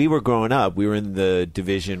 Because when we were growing up, we were in the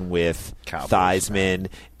division with Theismann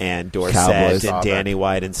and Dorsett Cowboys, and Danny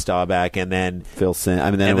White and Staubach, and then Phil Sin.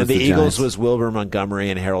 I mean, then and it was then the the Eagles Giants. was Wilbur Montgomery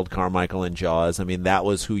and Harold Carmichael and Jaws. I mean, that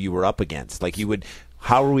was who you were up against. Like, you would.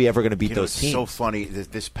 How are we ever going to beat those teams? It's so funny.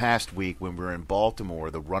 This past week when we were in Baltimore,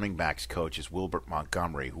 the running backs coach is Wilbert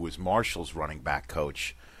Montgomery, who was Marshall's running back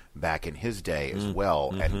coach back in his day as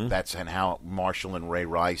well, and that's how Marshall and Ray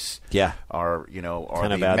Rice are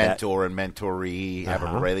the mentor and mentoree, have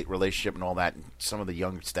a relationship and all that. And some of the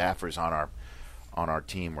young staffers on our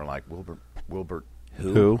team were like Wilbert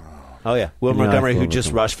who? Oh, yeah. Will Montgomery, who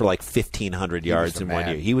just rushed for like 1,500 yards in 1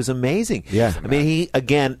 year. He was amazing. Yeah. I mean, he,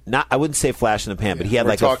 again, I wouldn't say flash in the pan, but he had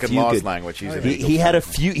We're like talking a few Law's good language. He had a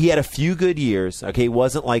few good years. Okay, he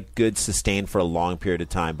wasn't like good sustained for a long period of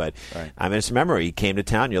time, but I mean, just remember, he came to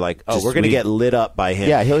town. You're like, we're going to get lit up by him.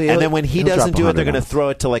 Yeah, and then when he doesn't do it, they're going to pounds. throw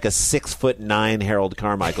it to like a 6'9" Harold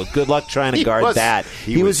Carmichael. Good luck trying to guard that.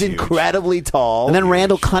 He was incredibly tall. And then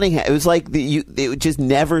Randall Cunningham. It was like it would just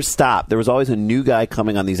never stop. There was always a new guy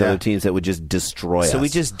coming on these other teams that would just destroy us. So we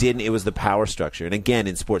just didn't. It was the power structure. And again,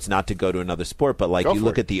 in sports, not to go to another sport, but like you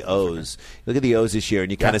look at the O's. Look at the O's this year, and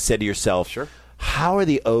you kind of said to yourself, how are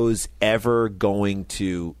the O's ever going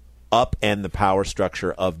to upend the power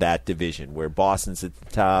structure of that division where Boston's at the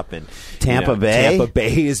top and Tampa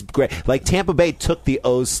Bay is great. Like Tampa Bay took the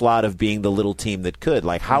O's slot of being the little team that could.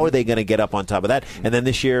 Like how are they going to get up on top of that? And then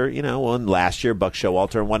this year, and last year Buck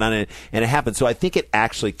Showalter and whatnot, and it happened. So I think it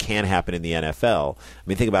actually can happen in the NFL. I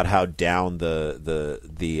mean, think about how down the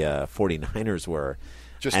 49ers were.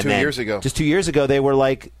 Just 2 years ago. Just 2 years ago, they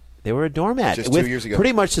were a doormat. Just with 2 years ago.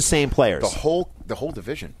 Pretty much the same players. The whole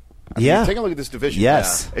division. I mean, take a look at this division.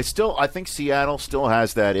 Yes. It's still. I think Seattle still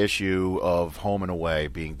has that issue of home and away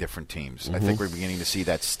being different teams. I think we're beginning to see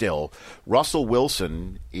that still. Russell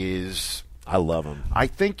Wilson is. I love him. I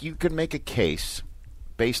think you could make a case,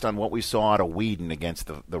 based on what we saw out of Whedon against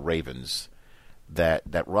the Ravens,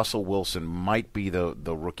 that Russell Wilson might be the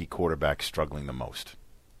rookie quarterback struggling the most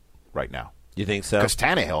right now. You think so? Because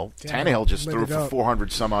Tannehill just threw for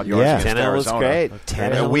 400 some odd yards against Tannehill Arizona. Was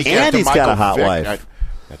great. And he's got a hot wife.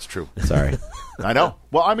 That's true. Sorry. I know.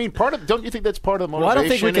 Well, I mean, don't you think that's part of the motivation? Well, I don't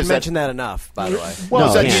think we can mention that enough, by the way.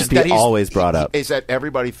 Well, no, he's always brought up. Is that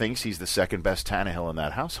everybody thinks he's the second best Tannehill in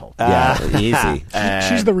that household. Yeah, easy.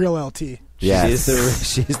 She's the real LT. Yes.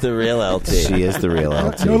 She's the real LT. She is the real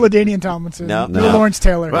LT. No LaDainian Tomlinson. No. Lawrence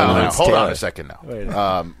Taylor. Well, hold on a second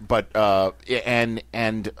now.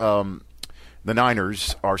 The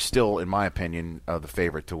Niners are still, in my opinion, the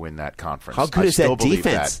favorite to win that conference. How good is that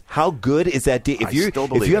defense? How good is that? If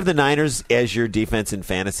you have the Niners as your defense in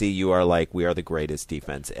fantasy, you are like, we are the greatest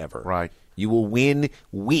defense ever. Right. You will win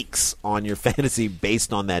weeks on your fantasy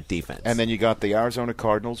based on that defense. And then you got the Arizona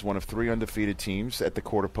Cardinals, one of 3 undefeated teams at the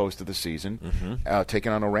quarter post of the season,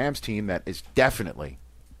 taking on a Rams team that is definitely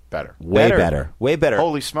better. Way better.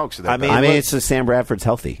 Holy smokes! I mean, it's just Sam Bradford's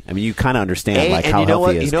healthy. I mean, you kind of understand how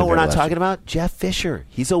healthy he is. You know what we're not talking about? Jeff Fisher.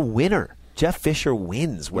 He's a winner. Jeff Fisher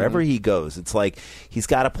wins wherever he goes. It's like he's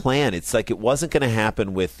got a plan. It's like it wasn't going to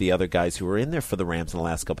happen with the other guys who were in there for the Rams in the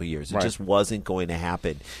last couple of years. It just wasn't going to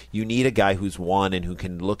happen. You need a guy who's won and who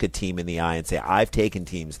can look a team in the eye and say, I've taken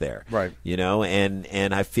teams there. Right.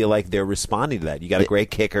 And I feel like they're responding to that. You got a great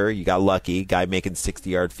kicker. You got Lucky, guy making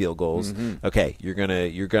 60-yard field goals. Okay, you're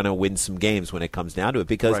gonna win some games when it comes down to it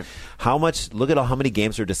because look at how many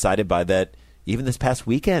games are decided by that. Even this past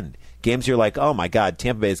weekend, games you're like, oh my God,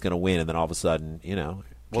 Tampa Bay is going to win, and then all of a sudden,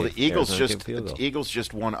 Well, the Eagles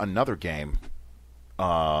just won another game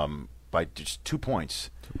by just 2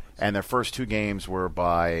 points, and their first 2 games were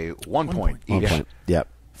by 1 point each. 1 point. Yep.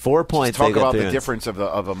 4 points. Talk about the difference of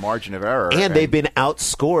a margin of error, and they've been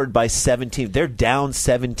outscored by 17. They're down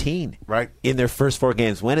 17 in their first 4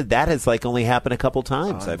 games. That has only happened a couple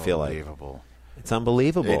times. I feel like unbelievable. It's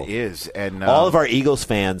unbelievable. It is, and all of our Eagles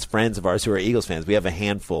fans, friends of ours who are Eagles fans, we have a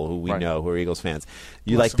handful who we know who are Eagles fans.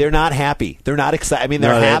 They're not happy. They're not excited. I mean,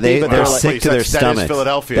 they're happy, but they're sick to their stomachs. That is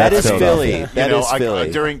Philadelphia. That is Philly. That is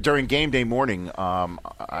Philly. During game day morning,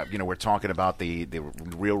 we're talking about the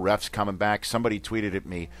real refs coming back. Somebody tweeted at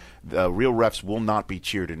me, the real refs will not be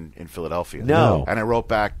cheered in Philadelphia. No. And I wrote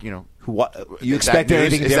back, what you expect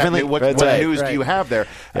anything differently? What news do you have there?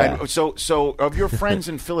 Yeah. And so of your friends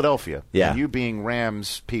in Philadelphia, and you being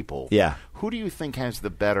Rams people, who do you think has the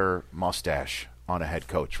better mustache on a head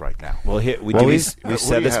coach right now? Well, we've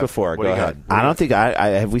said this before. Go ahead. I don't think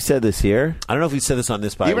have we said this here? I don't know if we said this on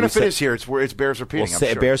this. Even if it is here, it's Bears repeating. We'll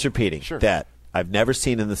say Bears repeating. Sure. That I've never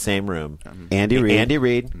seen in the same room Andy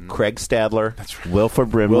Reid, Craig Stadler, Wilford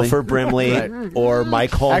Brimley, right. or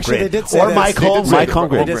Mike Holmgren. Actually, they did say or this. Mike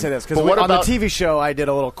Holmgren. They did say this because on the TV show I did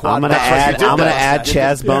a little quad. I'm going to add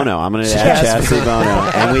Chaz Bono. I'm going to add Chaz Bono,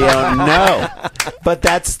 and we don't know. But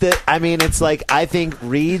that's the. I mean, it's like I think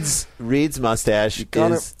Reid's mustache. You got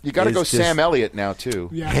to go just, Sam Elliott now too.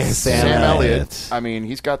 Yes. Sam Elliott. I mean,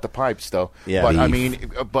 he's got the pipes though. Yeah. But I mean,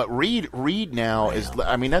 Reid now is.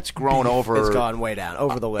 I mean, that's grown over. It's gone way down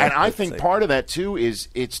over the way. And I think part of that too is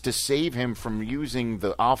it's to save him from using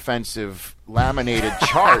the offensive laminated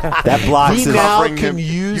chart that blocks he his now covering can him.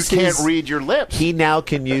 use You can't his, read your lips. He now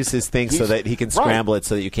can use his thing so that he can scramble it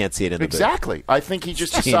so that you can't see it in the exactly. I think he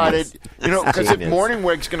just decided, because if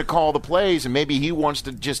Morningweg's going to call the plays and maybe he wants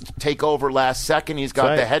to just take over last second, he's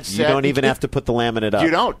got the headset. You don't even have to put the laminate up. You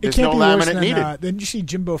don't. There's no laminate needed. Didn't you see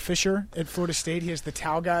Jimbo Fisher at Florida State? He has the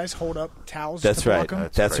towel guys hold up towels. That's to right. block him.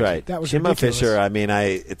 That's right. That was Jimbo ridiculous. Fisher. I mean,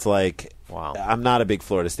 it's like. Wow. I'm not a big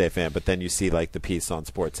Florida State fan, but then you see like the piece on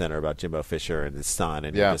SportsCenter about Jimbo Fisher and his son,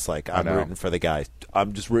 and you're just like, I'm rooting for the guy.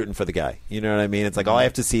 I'm just rooting for the guy. You know what I mean? It's like all I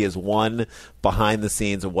have to see is one behind the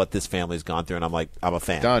scenes of what this family's gone through, and I'm like, I'm a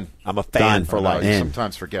fan. Done. I'm a fan for life. You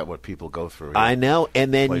sometimes forget what people go through. I know,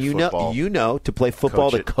 and then football, to play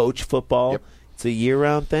football, to coach football. Yep. It's a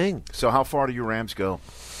year-round thing. So how far do your Rams go?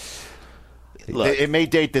 Look, it may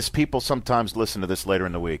date this. People sometimes listen to this later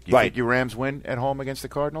in the week. You think your Rams win at home against the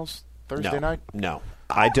Cardinals Thursday night? No.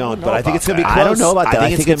 I don't, but I think it's going to be close. I don't know about that.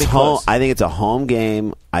 I think it's home. Close. I think it's a home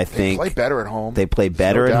game. I think they play better at home. They play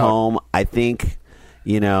better at home. I think,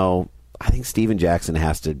 I think Steven Jackson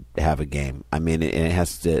has to have a game. I mean, it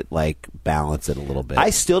has to balance it a little bit. I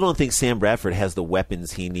still don't think Sam Bradford has the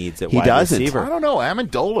weapons he needs at wide receiver. I don't know.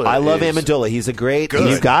 Amendola. I love Amendola. He's a great. Good.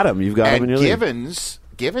 You've got him. You've got him in your league.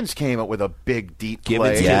 Givens came up with a big deep play.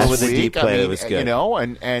 Givens came up with a deep play that was good.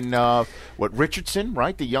 And Richardson,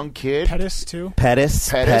 right, the young kid. Pettis too.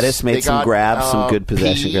 Pettis made some grabs, some good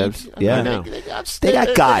possession grabs. Yeah, they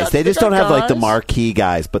got guys. They just don't have the marquee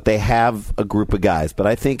guys, but they have a group of guys. But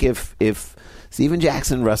I think if Steven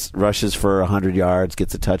Jackson rushes for 100 yards,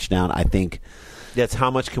 gets a touchdown, I think. That's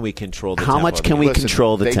how much can we control the tempo? How much can we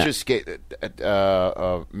control the tempo? They just get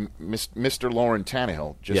Mr. Lauren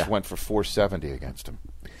Tannehill just went for 470 against him.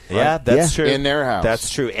 Right? Yeah, that's true. In their house. That's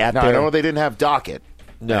true. I know they didn't have Dockett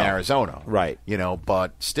in Arizona. Right.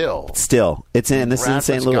 But still. It's in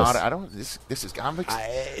St. Louis. This is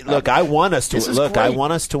look, I want us to look. I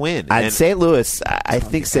want us to win. And St. Louis, I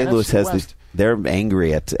think St. Louis has this. They're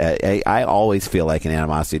angry at. I always feel like an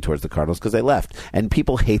animosity towards the Cardinals because they left, and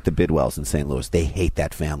people hate the Bidwells in St. Louis. They hate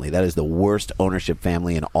that family. That is the worst ownership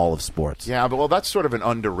family in all of sports. Yeah, but that's sort of an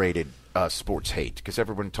underrated sports hate because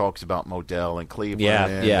everyone talks about Modell and Cleveland.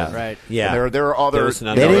 Yeah, right. Yeah, there are other.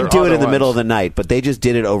 They didn't do it in the middle of the night, but they just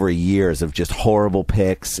did it over years of just horrible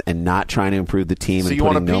picks and not trying to improve the team. So and you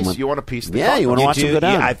want putting a piece? You want a piece? Of the you want to watch them go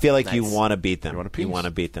down. I feel like you want to beat them. You want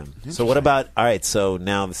to beat them. So what about? All right, so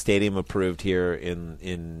now the stadium approved here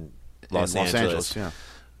in Los Angeles. Yeah.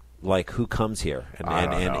 Like who comes here and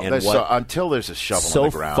what, until there's a shovel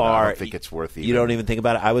in the ground, I don't think it's worth. You don't even think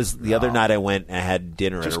about it. The other night I went and I had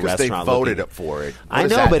dinner at a restaurant. Just because they voted for it. I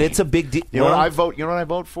know, but it's a big deal. You know what I vote? You know what I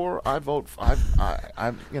vote for? I vote.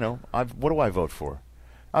 What do I vote for?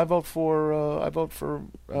 I vote for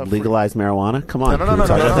legalized marijuana. Come on,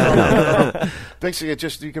 no. Basically,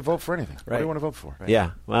 you can vote for anything. Right. What do you want to vote for? Right?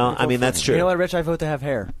 Yeah, well, I mean that's true. You know what, Rich? I vote to have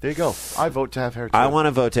hair. There you go. I vote to have hair too. I want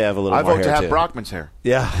to vote to have a little more hair. I vote to have Brockman's hair.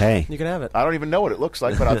 Yeah, hey, you can have it. I don't even know what it looks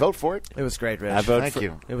like, but I vote for it. It was great, Rich. Thank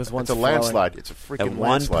you. It was once a landslide. It's a freaking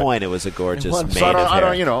landslide. At one point, it was a gorgeous. I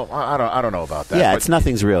don't know about that. Yeah, it's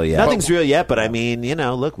nothing's real yet. Nothing's real yet, but I mean,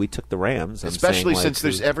 look, we took the Rams. Especially since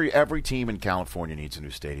there's every team in California needs a new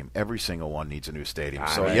stadium. Every single one needs a new stadium.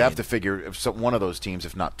 So you have to figure if one of those teams,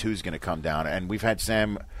 if not two, is going to come down. And we've had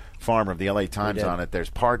Sam Farmer of the LA Times on it.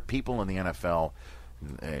 There's people in the NFL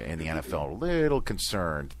a little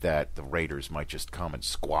concerned that the Raiders might just come and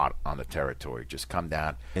squat on the territory, just come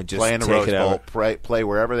down and just play in the Rose Bowl, play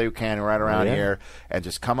wherever they can right around here, and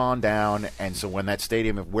just come on down. And so when that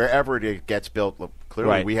stadium, wherever it gets built,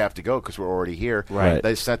 clearly we have to go because we're already here. Right.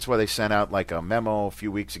 That's why they sent out like a memo a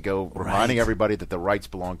few weeks ago reminding everybody that the rights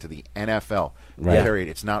belong to the NFL. Right. Period.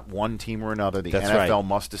 It's not one team or another. The NFL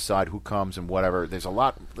must decide who comes and whatever. There's a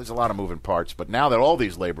lot of moving parts. But now that all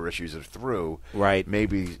these labor issues are through,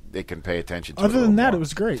 maybe they can pay attention to it. Other than that, it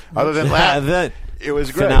was great. Other than that, it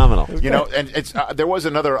was great. Phenomenal. And it's there was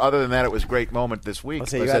another. Other than that, it was a great moment this week.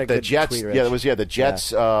 The Jets. The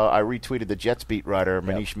Jets. I retweeted the Jets beat writer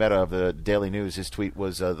Manish Mehta of the Daily News. His tweet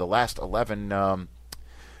was the last 11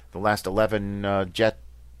 Jet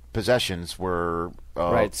possessions were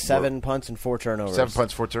right. 7 punts and 4 turnovers. 7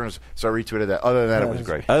 punts, 4 turnovers. So I retweeted that. Other than that, it was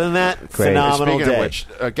great. Other than that, phenomenal Speaking day. of which,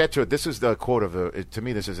 get to it. This is the quote of the. To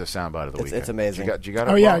me, this is a soundbite of the week. It's amazing. You got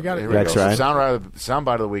it? Oh yeah, I got it. Rex Ryan.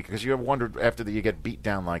 Soundbite of the week, because you ever wondered after you get beat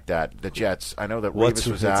down like that, the Jets. I know that What's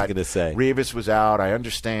Revis was out. going to say? Revis was out. I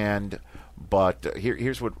understand, but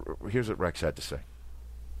here's what Rex had to say.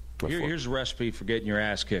 Here's the recipe for getting your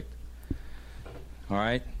ass kicked. All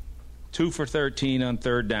right, 2 for 13 on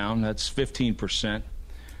third down. That's 15%.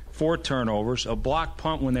 4 turnovers, a block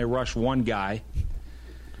punt when they rush one guy,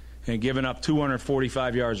 and giving up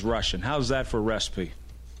 245 yards rushing. How's that for a recipe?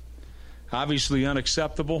 Obviously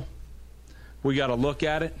unacceptable. We got to look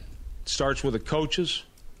at it. It starts with the coaches.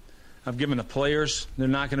 I've given the players, they're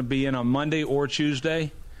not going to be in on Monday or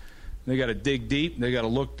Tuesday. They got to dig deep. They got to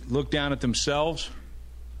look down at themselves.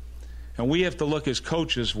 And we have to look as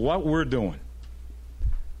coaches what we're doing.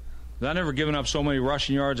 I've never given up so many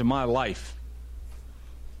rushing yards in my life.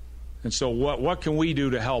 And so what can we do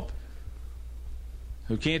to help?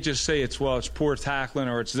 We can't just say it's poor tackling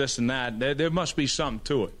or it's this and that. There must be something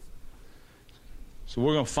to it. So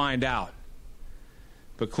we're going to find out.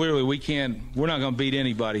 But clearly we're not going to beat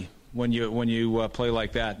anybody when you play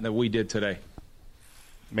like that we did today.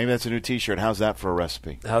 Maybe that's a new T-shirt. How's that for a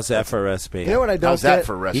recipe? How's that for a recipe? You know what I don't How's that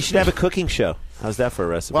for a recipe? He should have a cooking show. How's that for a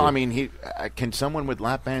recipe? Well, I mean, can someone with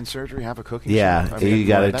lap band surgery have a cooking show? Yeah, you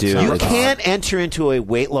got to do. You can't enter into a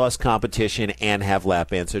weight loss competition and have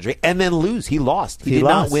lap band surgery and then lose. He lost. He did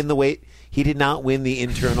not win the weight. He did not win the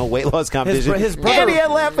internal weight loss competition. His brother, and he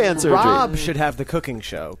had lap band surgery. Rob should have the cooking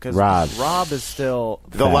show because Rob is still.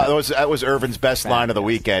 That was Irvin's best line of the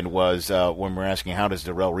weekend. Was when we're asking how does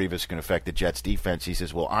Darrelle Revis can affect the Jets' defense. He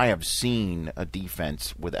says, "Well, I have seen a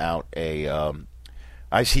defense without a."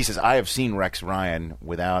 He says, I have seen Rex Ryan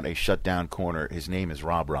without a shutdown corner. His name is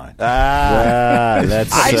Rob Ryan.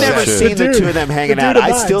 That's I've so never true. seen the two of them hanging out.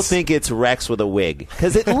 I still think it's Rex with a wig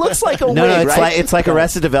because it looks like a wig. No, right? it's like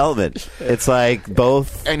Arrested Development. It's like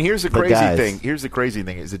both. And here's the crazy thing. Here's the crazy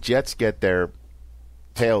thing: is the Jets get their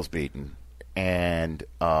tails beaten, and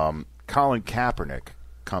Colin Kaepernick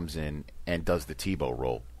comes in and does the Tebow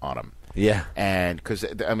roll on him. Yeah, and because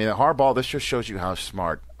Harbaugh, this just shows you how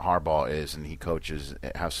smart Harbaugh is, and he coaches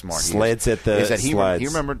how smart Sleds he is. At the is that he slides.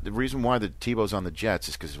 remember the reason why the Tebow's on the Jets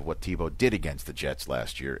is because of what Tebow did against the Jets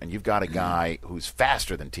last year, and you've got a guy who's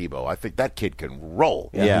faster than Tebow. I think that kid can roll.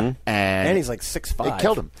 Yeah, and he's like 6'5". It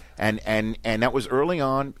killed him, and that was early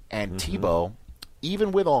on. And Tebow,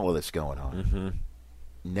 even with all of this going on,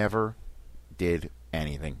 never did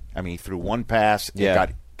anything. I mean, he threw one pass. It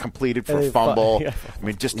got completed for a fumble. I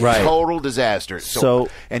mean, just total disaster. So,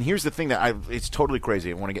 and here's the thing that it's totally crazy.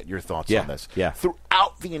 I want to get your thoughts on this. Yeah.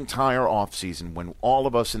 Throughout the entire offseason, when all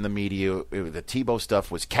of us in the media, the Tebow stuff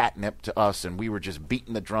was catnip to us, and we were just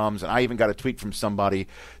beating the drums, and I even got a tweet from somebody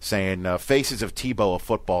saying, faces of Tebow of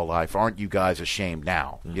football life, aren't you guys ashamed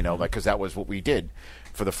now? You know, because that was what we did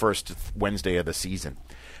for the first Wednesday of the season.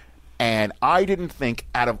 And I didn't think,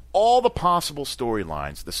 out of all the possible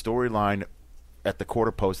storylines, the storyline at the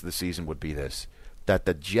quarter post of the season would be this, that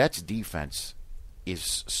the Jets' defense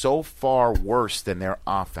is so far worse than their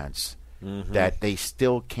offense that they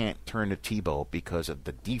still can't turn to Tebow because of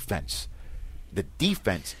the defense. The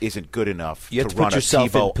defense isn't good enough to run a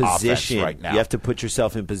Tebow offense right now. You have to put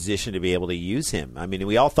yourself in position to be able to use him. I mean,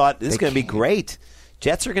 we all thought this is going to be great.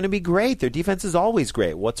 Jets are going to be great. Their defense is always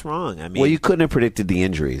great. What's wrong? I mean, well, you couldn't have predicted the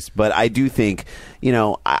injuries, but I do think,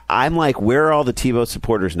 I'm like, where are all the Tebow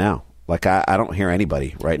supporters now? Like, I don't hear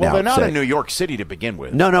anybody right now. Well, they're not in New York City to begin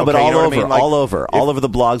with. No, but all over, all over the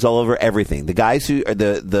blogs, all over everything. The guys who are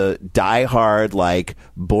the diehard, like,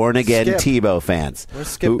 born-again Tebow fans.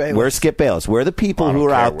 Where's Skip Bayless? Where are the people who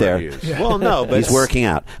are out there? Well, no, but he's working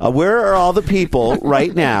out. Where are all the people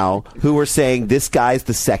right now who are saying, this guy's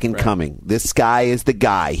the second coming? This guy is the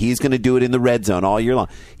guy. He's going to do it in the red zone all year long.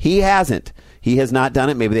 He hasn't. He has not done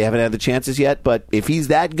it. Maybe they haven't had the chances yet, but if he's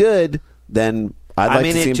that good, then I'd like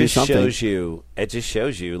to see him do something. It just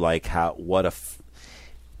shows you like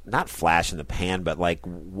not flash in the pan, but like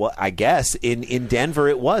what I guess in Denver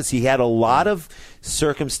it was. He had a lot of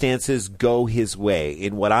circumstances go his way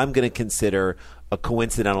in what I'm going to consider a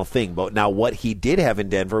coincidental thing. But now what he did have in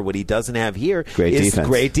Denver, what he doesn't have here, is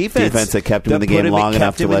great defense. Defense that kept him in the game long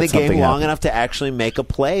enough to let something happen. Long enough to actually make a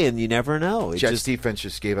play, and you never know. Jets defense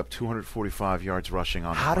just gave up 245 yards rushing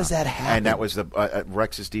on. How does that happen? And that was the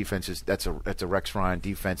Rex's defense. That's a Rex Ryan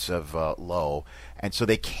defensive low, and so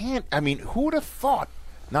they can't. I mean, who would have thought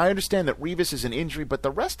Now, I understand that Revis is an injury, but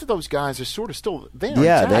the rest of those guys are sort of still there.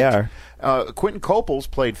 Yeah, intact. they are. Quentin Copels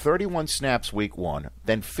played 31 snaps week 1,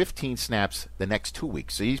 then 15 snaps the next 2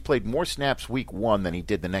 weeks. So he's played more snaps week 1 than he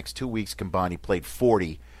did the next 2 weeks combined. He played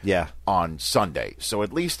 40 on Sunday. So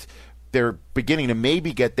at least they're beginning to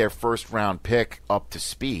maybe get their first-round pick up to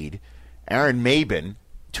speed. Aaron Mabin,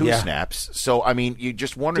 2 snaps. So, I mean, you're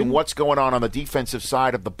just wondering what's going on the defensive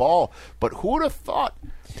side of the ball. But who would have thought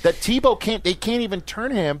that Tebow can't even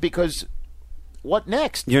turn him because what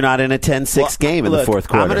next? You're not in a 10-6 game in the fourth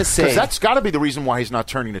quarter. I'm going to say. Because that's got to be the reason why he's not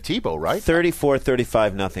turning to Tebow, right?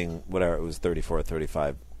 34-35, nothing, whatever. It was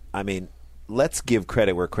 34-35. I mean, let's give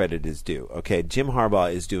credit where credit is due. Okay, Jim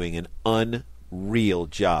Harbaugh is doing an unreal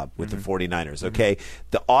job with the 49ers, okay?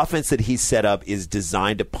 The offense that he set up is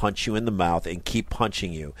designed to punch you in the mouth and keep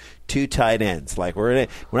punching you. 2 tight ends. Like, we're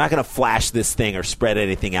not going to flash this thing or spread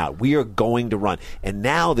anything out. We are going to run. And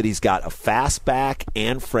now that he's got a fast back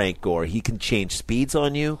and Frank Gore, he can change speeds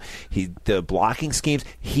on you. The blocking schemes,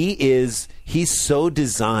 he's so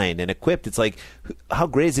designed and equipped. It's like, how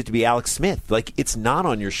great is it to be Alex Smith? Like, it's not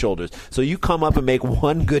on your shoulders. So you come up and make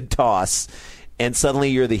one good toss, and suddenly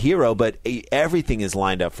you're the hero, but everything is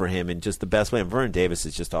lined up for him in just the best way. And Vernon Davis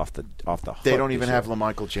is just off the hook. They don't even have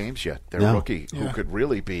LaMichael James yet. Their rookie, who could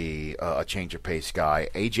really be a change of pace guy.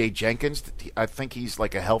 A.J. Jenkins, I think he's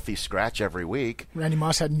like a healthy scratch every week. Randy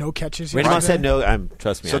Moss had no catches. Randy Moss had no.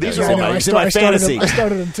 Trust me. So these are all it's in my fantasy. I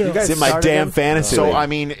started him too. It's in my damn fantasy. So I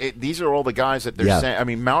mean, these are all the guys that they're saying. I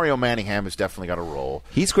mean, Mario Manningham has definitely got a role.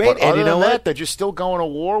 He's great, but and you know what? They're just still going to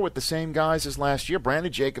war with the same guys as last year.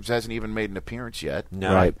 Brandon Jacobs hasn't even made an appearance yet.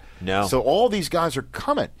 No. Right. No. So all these guys are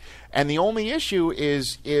coming, and the only issue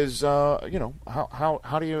is how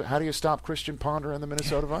do you stop Christian Ponder and the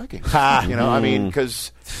Minnesota Vikings? I mean,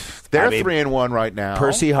 because they're 3-1 right now.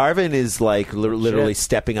 Percy Harvin is like literally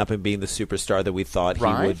stepping up and being the superstar that we thought he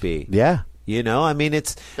would be. Yeah. I mean,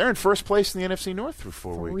 they're in first place in the NFC North through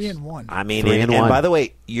 4 weeks. 3-1. I mean, and by the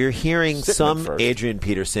way, you're hearing some Adrian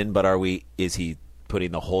Peterson, but is he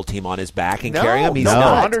putting the whole team on his back and carrying him? He's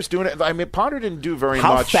not. Ponder's doing it. I mean, Ponder didn't do very much.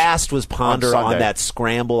 How fast was Ponder on that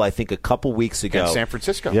scramble, I think, a couple weeks ago? In San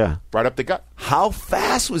Francisco. Yeah. Right up the gut. How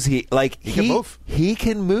fast was he? Like, he can move. He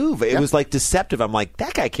can move. It was like deceptive. I'm like,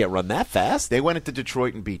 that guy can't run that fast. They went into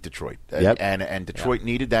Detroit and beat Detroit. And Detroit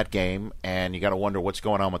needed that game, and you got to wonder what's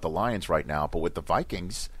going on with the Lions right now. But with the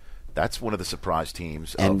Vikings, that's one of the surprise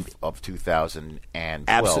teams of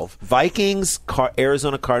 2012. Vikings,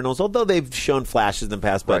 Arizona Cardinals, although they've shown flashes in the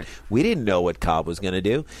past, but we didn't know what Cobb was going to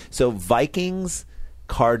do. So Vikings,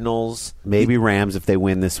 Cardinals, maybe Rams if they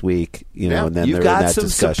win this week, and then you've they're got in that some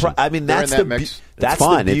discussion. I mean, that's the mix. That's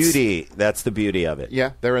fun. The beauty. That's the beauty of it.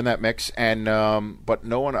 Yeah, they're in that mix, and but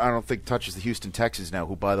no one, I don't think, touches the Houston Texans now,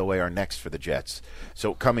 who, by the way, are next for the Jets.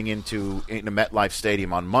 So coming into MetLife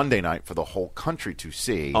Stadium on Monday night for the whole country to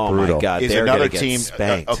see. Oh my God, is they're another get team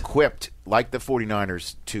equipped like the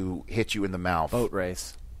 49ers to hit you in the mouth. Boat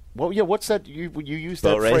race. Well, yeah. What's that? You used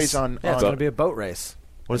that phrase on. Yeah, it's going to be a boat race.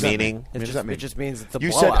 What does meaning? What does that mean? It just means it's a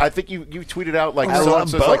blowout. Said, I think you tweeted out like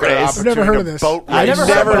boat like race. I've never heard of this. Boat race. I've never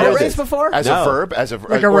heard of boat race before? As a verb,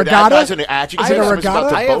 like a regatta? As an adjective. Is it a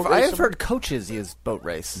regatta? I have heard coaches use boat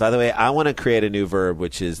race. By the way, I want to create a new verb,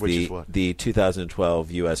 which is the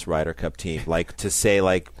 2012 U.S. Ryder Cup team. Like to say,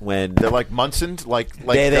 like when they're like Munson, like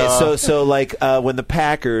when the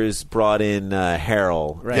Packers brought in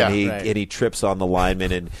Harrell, and he trips on the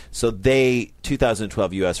lineman, and so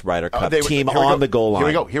 2012 U.S. Ryder Cup team on the goal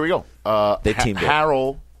line. Here we go. They teamed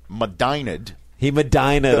Harold Medina'd. He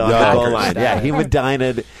Medina'd on the goal line. Yeah, he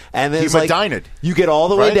Medina'd. And then you get all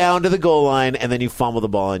the way down to the goal line, and then you fumble the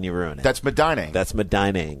ball and you ruin it. That's Medina'ing. That's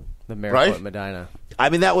Medina'ing. The Maricopa Medina.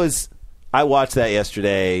 I mean, I watched that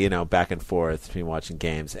yesterday, back and forth between watching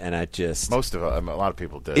games, and I just... a lot of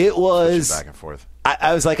people did. It was... back and forth.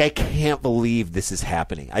 I was like, I can't believe this is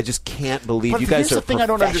happening. I just can't believe you guys are the thing I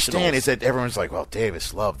don't understand is that everyone's like, well,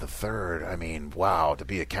 Davis Love the third. I mean, wow, to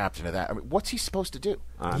be a captain of that. I mean, what's he supposed to do?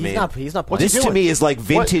 He's not playing. This to me is like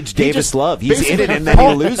vintage Davis Love. He's in it and then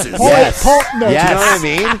he loses. Yes. Yes. You know what I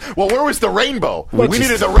mean? Well, where was the rainbow? We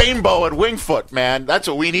needed the rainbow at Wingfoot, man. That's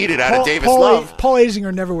what we needed out of Davis Love. Paul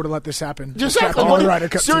Azinger never would have let this happen.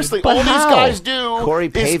 Seriously, all these guys do Corey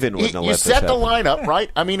Pavin wouldn't have let this happen. You set the lineup,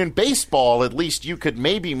 right? I mean, in baseball, at least you could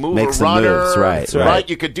maybe move Make a some runner. moves, right.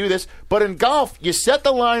 You could do this. But in golf, you set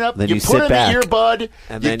the lineup, then you you put sit in back. the earbud,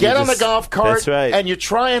 And you then get you on the just- golf cart, that's right. and you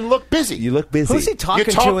try and look busy. You look busy. Who's he talking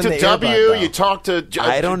you talk to in the W, earbud, though? you talk to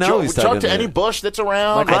I don't know who's talk talking to there. any Bush that's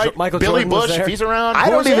around, right? Michael Billy Jordan was Bush, there? if he's around. I Who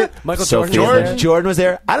don't was even. it? Michael Sophia Jordan was there? Jordan was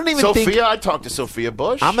there. I don't even Sophia, think. I'd talk to Sophia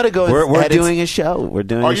Bush. I'm going to go. We're ahead doing a show. We're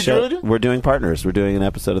doing Are a you show. doing it? We're doing Partners. We're doing an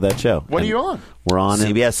episode of that show. When are And you on? We're on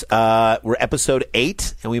CBS. We're episode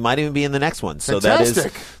 8, and we might even be in the next one. So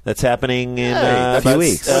Fantastic. that's happening in a few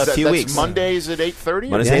weeks. That's few weeks. Mondays at 8:30.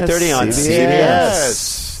 Mondays 8:30 on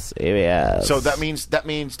CBS. CBS. So that means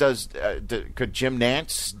could Jim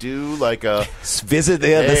Nantz do like a Visit the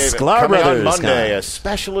Sklar coming Brothers on Monday, guy. a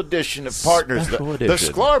special edition of Partners, the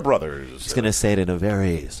edition. Sklar Brothers. He's going to say it in a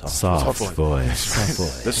very soft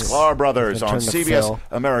voice. The Sklar Brothers on Turn to CBS, Phil.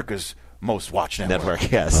 America's most watched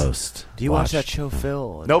network. Yes. Post. Do you watch that show,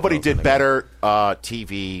 Phil? Nobody did better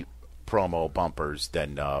TV promo bumpers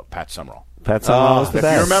than Pat Summerall. Pat Summerall was the If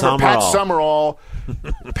best. you remember Summerall.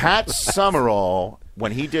 Pat Summerall,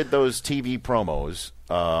 when he did those TV promos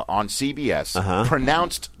on CBS,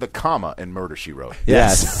 pronounced the comma in Murder, She Wrote.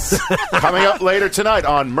 Yes. Coming up later tonight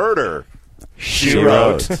on Murder, She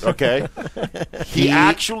Wrote. Okay? He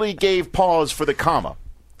actually gave pause for the comma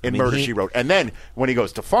in Murder, She Wrote. And then when he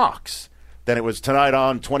goes to Fox, then it was tonight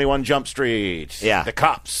on 21 Jump Street. Yeah. The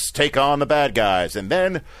cops take on the bad guys. And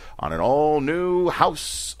then on an all-new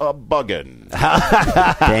House of Buggin'.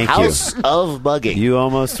 Thank you. House of Bugging. You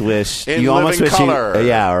almost wish. In you almost living wish. color.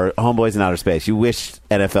 Or Homeboys in Outer Space. You wish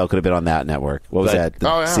NFL could have been on that network. What was that? The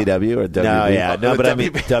CW or WB? But I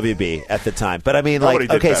mean WB at the time. But I mean, Nobody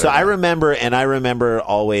like, did okay, so better. I remember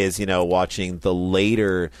always, watching the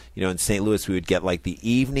later, in St. Louis, we would get like the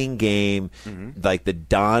evening game, like the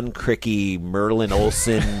Don Criqui, Merlin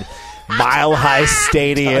Olsen. Mile High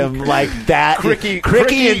Stadium, like that. Criqui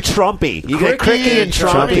and Trumpy. You get Criqui and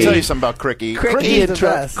Trumpy. Let me tell you something about Criqui. Criqui and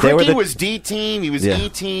Trumpy. Criqui was D team. He was E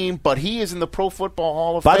team, but he is in the Pro Football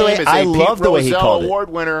Hall of By the Fame. way, as I a love Pete the way he Rozelle called it. award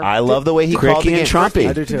winner. I love the way he called the game. Trumpy.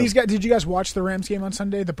 I do too. Did you guys watch the Rams game on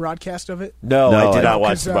Sunday? The broadcast of it? No, I did not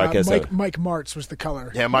watch the broadcast of it. Mike Martz was the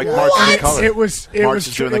color. Yeah, Mike Martz was the color. It was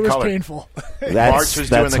doing the color. painful. Martz was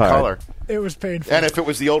doing the hard. color. It was painful. And if it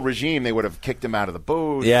was the old regime, they would have kicked him out of the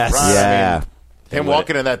booth. Yes. Right? Yeah. I mean, him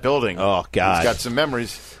walking in that building. Oh, God. He's got some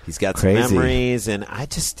memories. He's got Crazy. some memories, and I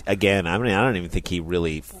don't even think he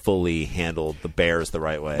really fully handled the Bears the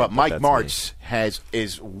right way. But Mike that's Martz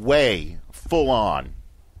is way full on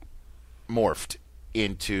morphed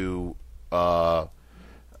into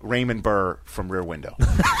Raymond Burr from Rear Window.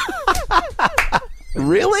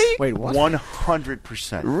 Really? Wait, what?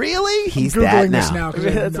 100%. Really? He's Googling that this now. now. 'cause I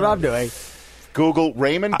That's don't what know. I'm doing. Google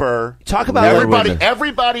Raymond Burr. Talk about everybody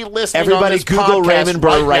listening. Everybody on this Google podcast Raymond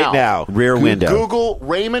Burr right now. Rear Window. Google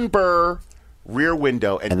Raymond Burr Rear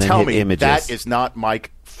Window and then tell hit me images. that is not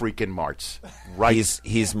Mike freaking Martz. Right. He's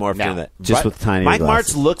morphed Now. into that. Just with tiny Mike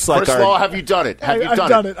glasses. Martz looks like First our of all, have you done it? Have you I've done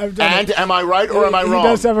done it? it. I've done and it. am I right or am I wrong? He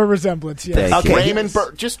does have a resemblance, yes. Thank Okay. Raymond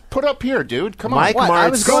Burr. Just put up here, dude. Come Mike on. I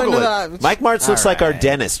Martz. was going Google to it. the. Mike Martz looks like our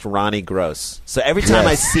dentist, Ronnie Gross. So every time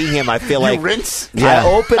I see him, I feel like rinse? I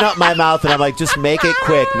open up my mouth and I'm like, just make it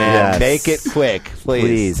quick, man. Yes. Make it quick, please.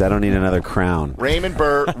 Please, I don't need another crown. Raymond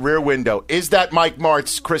Burr, Rear Window. Is that Mike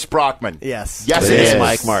Martz, Chris Brockman? Yes. Yes, It it is is.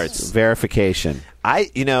 Mike Martz. Verification.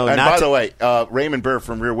 And not by to- the way, Raymond Burr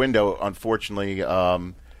from Rear Window, unfortunately,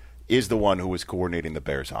 is the one who was coordinating the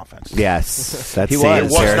Bears offense. Yes, that's He was. Sam's It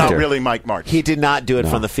was not character. really Mike Martz. he did not do it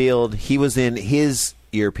No. from the field. He was in his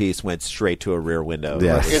earpiece went straight to a rear window.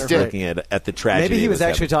 Yes. Like, It did. looking at the tragedy. Maybe he was that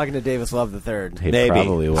actually happened. talking to Davis Love III. He Maybe.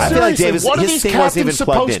 probably was. I feel like Seriously, Davis, what are his these thing wasn't even captains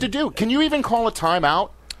plugged supposed in. to do? Can you even call a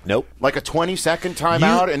timeout? Nope. Like a 20-second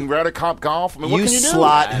timeout and we're at a Comp Golf? I mean, what You can you do?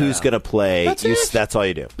 slot who's going to play. That's it. That's all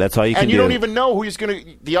you do. That's all you can And you do. don't even know who he's going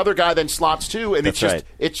to. The other guy then slots too, and That's it's right.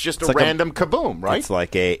 just It's a like random kaboom, right? It's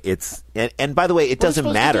like and by the way, it What are you doesn't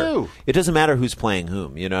supposed to matter. do? It doesn't matter who's playing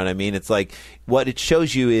whom. You know what I mean? It's like what it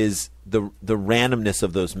shows you is the randomness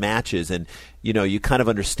of those matches, and you kind of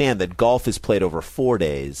understand that golf is played over 4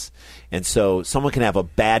 days, and so someone can have a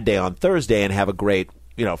bad day on Thursday and have a great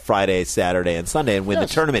Friday, Saturday, and Sunday and win the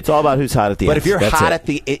tournament. It's all about who's hot at the But end. if you're That's hot it. at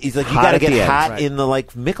the, he's like, you Hot got to at the get end. hot Right. in the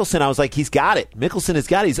Mickelson. I was like, he's got it. Mickelson has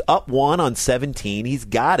got it. He's up 1 on 17. He's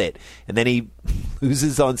got it, and then he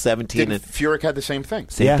loses on 17. Didn't Furyk had the same thing?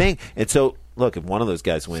 Same thing. And so, look, if one of those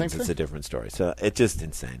guys wins, Same it's thing. a different story. So it's just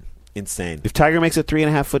insane. If Tiger makes a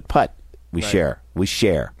 3.5-foot putt, we share. We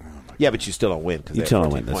share. Yeah, but you still don't win because you still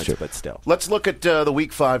don't win. That's true. But still, let's look at the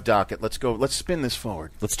Week 5 docket. Let's go. Let's spin this forward.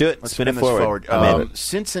 Let's do it. Let's spin it forward.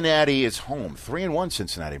 Cincinnati is home. 3-1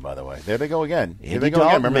 Cincinnati, by the way. There they go again. Andy Here they go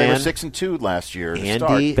Dalton, again. Remember, man. they were 6-2 last year.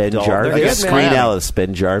 Andy, Ben Jarvis, Green Ellis.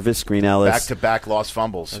 Ben Jarvis, Green Ellis. Back-to-back lost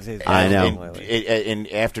fumbles. I know.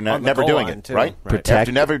 After never doing it, right?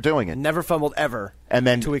 After never doing it. Never fumbled ever. And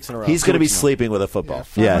then 2 weeks in a row. He's going to be sleeping with a football.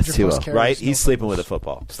 Yes, he will. Right? He's sleeping with a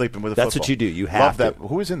football. Sleeping with a football. That's what you do. You have that.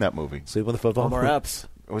 Who was in that movie? Sleep with a football? Omar Epps.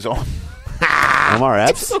 It was all. Omar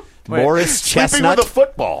Epps? Morris Chestnut. Sleeping with a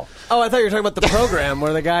football. Oh, I thought you were talking about the program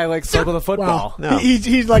where the guy slept with a football. Wow. No.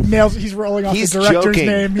 He's like nails. He's rolling off the director's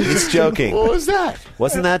name. He's joking. What was that?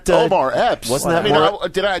 Wasn't that Omar Epps? Wasn't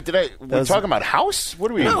that? Did I? We're talking about House.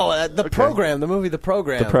 What are we? No, the program. The movie. The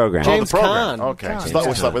program. The program. James Caan. Okay. Slept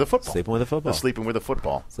with a football. Sleeping with a football. Sleeping with a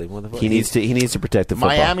football. Sleeping with a football. He needs to protect the football.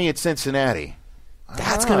 Miami at Cincinnati.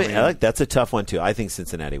 That's gonna be. That's a tough one too. I think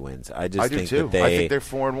Cincinnati wins. I do too. That I think they're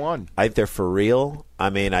 4-1. I think they're for real. I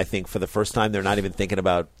mean, I think for the first time they're not even thinking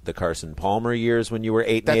about the Carson Palmer years when you were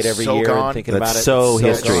 8-8 every year. And thinking about it. So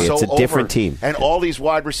history. It's a different team. And all these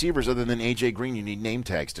wide receivers, other than AJ Green, you need name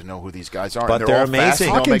tags to know who these guys are. But and they're all amazing.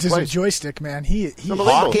 Hawkins is a joystick, man.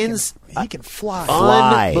 Hawkins, he can fly.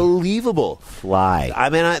 Unbelievable. Fly. I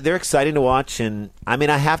mean, they're exciting to watch, and I mean,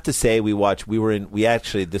 I have to say,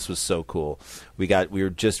 this was so cool. We were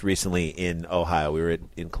just recently in Ohio. We were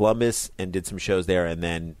in Columbus and did some shows there, and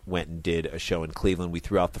then went and did a show in Cleveland. We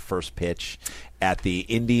threw out the first pitch at the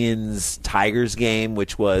Indians-Tigers game,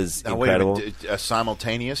 which was incredible. Wait a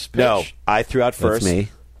simultaneous pitch? No, I threw out first. That's me.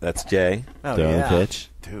 That's Jay. Throwing pitch.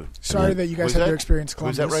 Dude. Sorry that you guys had to experience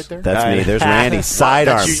Columbus. Who's that right there? That's me. There's Randy.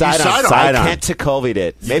 Sidearm. Sidearm. Kent Tekulve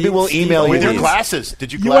did. Maybe we'll email you with your these. Glasses.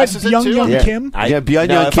 Did you glasses it too? Byung-Young Kim?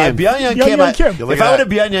 Byung-Young Kim. If I would have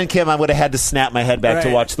Byung-Young Kim, I would have had to snap my head back to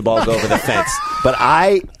watch the ball go over the fence. But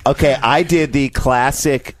I did the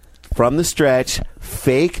classic from the stretch,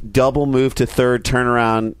 fake double move to third, turn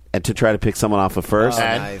around, and to try to pick someone off of first. Oh,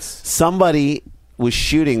 nice. Somebody was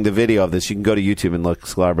shooting the video of this. You can go to YouTube and look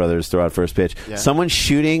Sklar Brothers throw out first pitch. Yeah. Someone's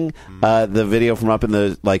shooting the video from up in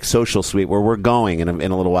the social suite where we're going in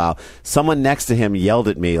a little while. Someone next to him yelled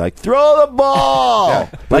at me like, "Throw the ball!"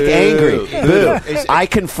 Like angry. Boo. I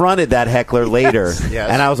confronted that heckler later,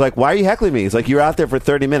 and I was like, "Why are you heckling me?" He's like, "You were out there for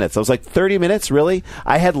 30 minutes." I was like, 30 minutes? Really?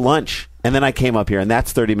 I had lunch. And then I came up here, and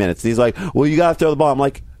that's 30 minutes. And he's like, "Well, you got to throw the ball." I'm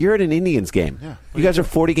like, "You're at an Indians game. Yeah. You guys are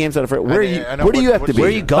 40 games out of it. Where do you have to be? Where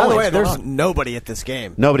are you going?" By the way, there's nobody at this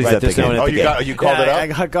game. Nobody's at the game. You called it up?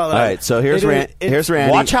 I called it up. All right, so here's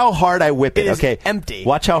Randy. Watch how hard I whip it. Okay, empty.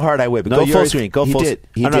 Watch how hard I whip it. Go full screen. Go full screen.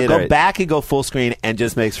 Go back and go full screen and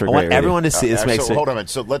just makes for great. I want everyone to see this. Hold on a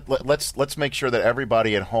minute. So let's make sure that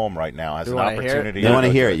everybody at home right now has an opportunity. They want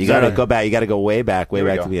to hear it. You got to go back. You got to go way back to the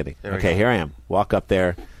beginning. Okay, here I am. Walk up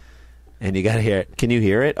there. And you got to hear it. Can you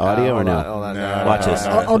hear it, audio or no? Hold on. Watch this.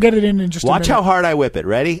 I'll get it in just a minute. Watch how hard I whip it.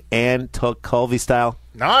 Ready? And Colvey style.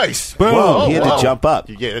 Nice. Boom. Whoa, he had to jump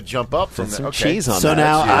up. You get a jump up from some cheese on so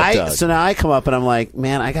that. So now I come up and I'm like,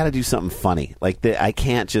 man, I got to do something funny. Like I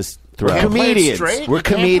can't just throw. We're comedians. We're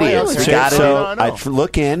comedians. We got it. So I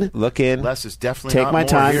look in. Les is definitely take not my more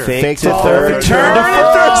time. here. Fake to third. Turn to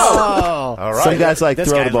first. All right. Some guys like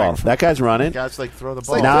throw the ball. That guy's running. Guys like throw the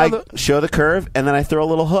ball. Now I show the curve and then I throw a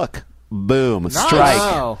little hook. Boom! Nice. Strike!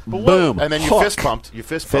 Wow. Boom! And then you hook. fist pumped.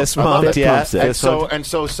 Fist pumped. Yeah. And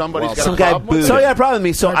so somebody's got some a guy problem with So it. yeah, problem with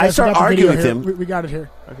me. So Right, I guys, start got the arguing video with here. him. We got it here.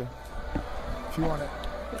 Okay. If you want it.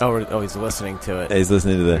 Oh, he's listening to it. He's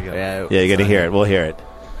listening to the. Yeah, you got to hear it. We'll hear it.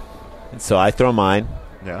 And so I throw mine.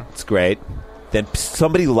 Yeah. It's great. Then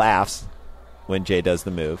somebody laughs when Jay does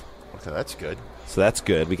the move. Okay, that's good. So that's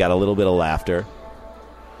good. We got a little bit of laughter.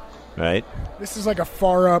 Right? This is like a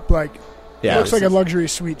far up, Yeah, looks like a luxury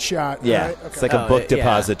suite shot. Yeah, Right? Okay. it's like a book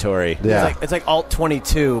depository. Yeah. It's like Alt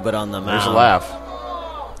 22, but on the mound. There's a laugh.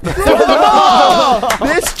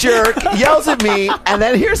 This jerk yells at me, and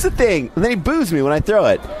then here's the thing. And then he boos me when I throw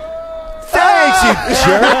it. Thanks, you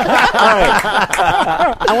jerk. All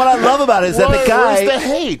right. And what I love about it is that the guy... Where's the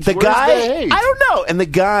hate? The Where's guy... the hate? I don't know. And the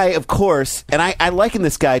guy, of course... And I liken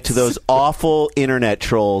this guy to those awful internet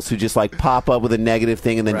trolls who just pop up with a negative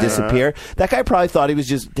thing and then disappear. That guy probably thought he was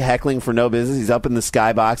just heckling for no business. He's up in the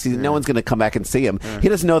skybox. No one's going to come back and see him. He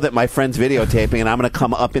doesn't know that my friend's videotaping and I'm going to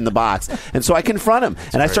come up in the box. And so I confront him.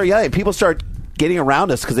 And I start yelling. People start getting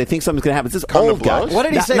around us because they think something's going to happen. It's this old guy. What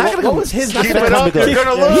did he say? What was his? Keep it up. They're going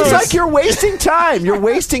to lose. He's like, you're wasting time. You're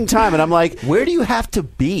wasting time. And I'm like, where do you have to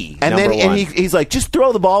be? And then he's like, just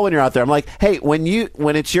throw the ball when you're out there. I'm like, hey, when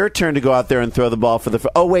it's your turn to go out there and throw the ball for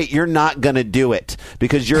the. Oh wait, you're not going to do it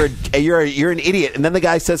because you're an idiot. And then the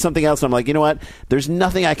guy says something else. And I'm like, you know what? There's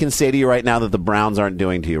nothing I can say to you right now that the Browns aren't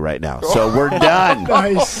doing to you right now. So we're done.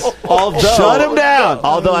 Nice. Shut him down.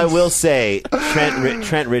 Although I will say,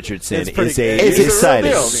 Trent Richardson is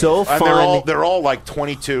exciting. So fun. And they're all like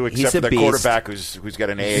 22, except for the quarterback who's got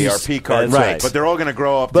an AARP card. Right. But they're all going to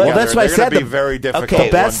grow up but together. That's what they're I said. Be very difficult. Okay,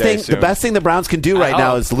 the best thing the Browns can do right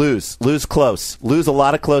now is lose close, lose a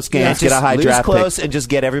lot of close games, get a high draft pick, close, and just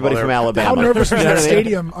get everybody from Alabama. How nervous was that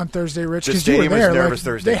stadium on Thursday, Rich? The stadium was nervous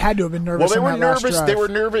Thursday. They had to have been nervous. Well, they were nervous. They were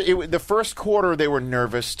nervous. The first quarter, they were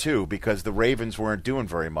nervous too because the Ravens weren't doing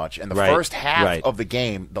very much, and the first half of the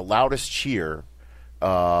game, the loudest cheer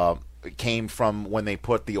came from when they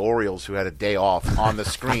put the Orioles, who had a day off, on the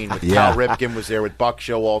screen. With Cal Ripken was there with Buck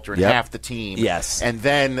Showalter and half the team. Yes, and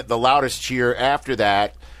then the loudest cheer after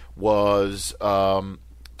that was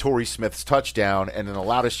Torrey Smith's touchdown, and then the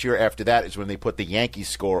loudest cheer after that is when they put the Yankees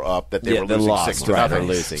score up that they were losing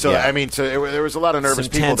 6-0. So I mean, there was a lot of nervous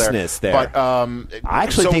people there. But I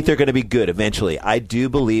actually think they're going to be good eventually. I do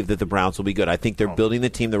believe that the Browns will be good. I think they're building the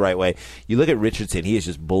team the right way. You look at Richardson; he is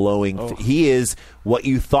just blowing. He is what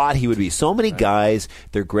you thought he would be. So many guys,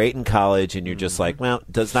 they're great in college, and you're just like, well,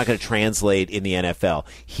 that's not going to translate in the NFL.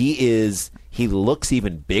 He looks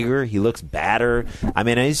even bigger. He looks badder. I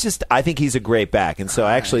mean, I think he's a great back. And so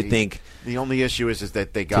I actually think the only issue is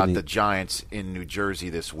that they got the Giants in New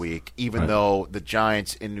Jersey this week, even though the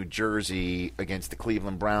Giants in New Jersey against the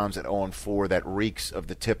Cleveland Browns at 0-4, that reeks of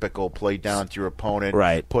the typical play down to your opponent,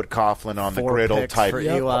 put Coughlin on the griddle type.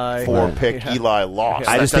 Eli. Eli lost.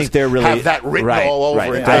 I just think they're really have that written all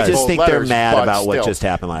over it. I just think they're mad about what just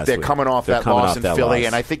happened last week. They're coming off that loss in Philly,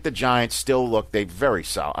 and I think the Giants still look very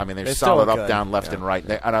solid. I mean, they're solid up, down, left, and right.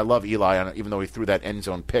 And I love Eli, even though he threw that end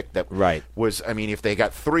zone pick that was, I mean, if they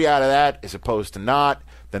got 3 out of that as opposed to not,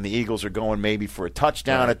 then the Eagles are going maybe for a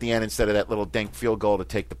touchdown at the end instead of that little dink field goal to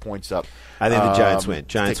take the points up. I think the Giants win.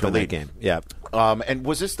 Giants win that game. Yeah. And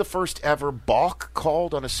was this the first ever balk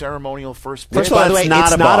called on a ceremonial first pitch? First of all, by the way, it's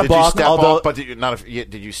not a balk. But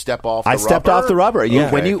did you step off the rubber? I stepped off the rubber.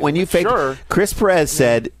 When you faked, Chris Perez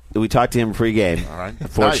said, we talked to him pregame. All right.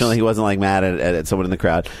 Fortunately, he wasn't like mad at someone in the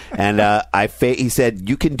crowd. And he said,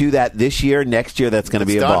 you can do that this year. Next year, that's going to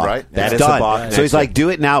be a balk. Right? That is done. A balk. So he's like, do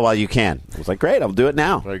it now while you can. I was like, great, I'll do it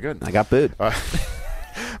now. Very good. I got booed.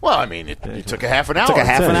 Well, I mean, it took a half an hour. It took a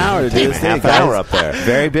half an hour to do this thing. Up there.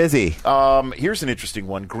 Very busy. Here's an interesting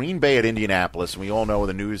one. Green Bay at Indianapolis. We all know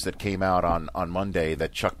the news that came out on Monday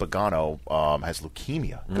that Chuck Pagano has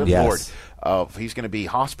leukemia. Good Lord. He's going to be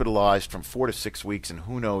hospitalized from 4 to 6 weeks and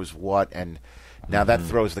who knows what. And now that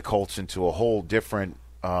throws the Colts into a whole different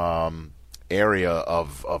area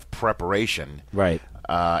of preparation. Right.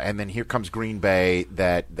 And then here comes Green Bay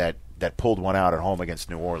that pulled one out at home against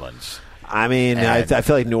New Orleans. I mean, I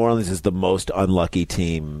feel like New Orleans is the most unlucky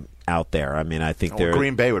team out there. I mean, I think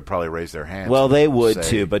Green Bay would probably raise their hands. Well, they would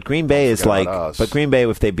too, but Green Bay is like. But Green Bay,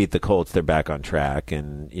 if they beat the Colts, they're back on track,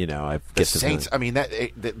 and I get the Saints. I mean,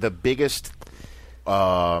 the biggest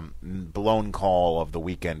blown call of the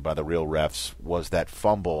weekend by the real refs was that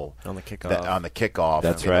fumble on the kickoff.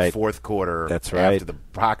 That's right. In the fourth quarter. That's right. After the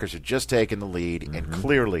Packers had just taken the lead, and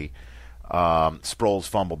clearly. Sproles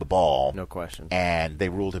fumbled the ball. No question. And they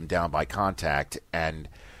ruled him down by contact. And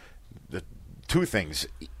the two things,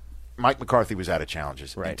 Mike McCarthy was out of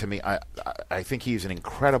challenges. Right. And to me, I think he's an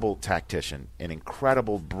incredible tactician, an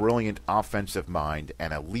incredible, brilliant offensive mind,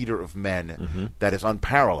 and a leader of men that is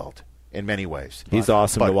unparalleled in many ways. He's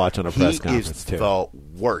awesome to watch on a press conference, too. He is the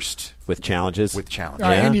worst. With challenges? With challenges.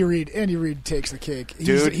 Andy Reid takes the cake.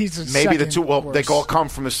 Dude, he's maybe the two, they all come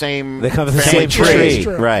from the same They come from the same tree.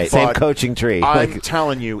 Right, same coaching tree. I'm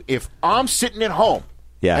telling you, if I'm sitting at home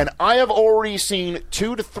and I have already seen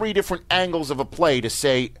 2 to 3 different angles of a play to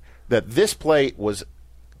say that this play was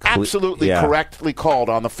absolutely correctly called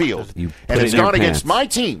on the field, and it's gone against my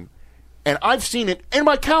team, and I've seen it in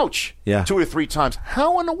my couch 2 or 3 times.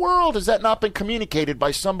 How in the world has that not been communicated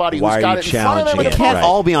by somebody who's got it in front of them? But it can't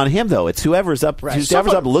all be on him, though. It's whoever's up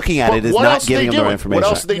looking at it is not giving him the right information. What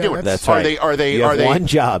else are they doing? That's right. Are they one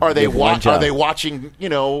job? Are they watching?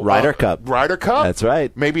 Ryder Cup. Ryder Cup. That's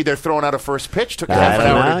right. Maybe they're throwing out a first pitch. Took half an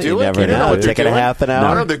hour to do it. Never know. Taking a half an hour. I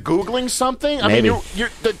don't know. They're googling something. I mean,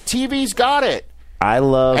 the TV's got it. I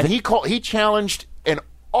love. And he challenged an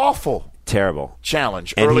awful. Terrible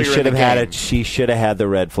challenge, and he should have had it. She should have had the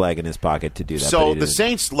red flag in his pocket to do that. So the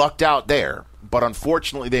Saints lucked out there, But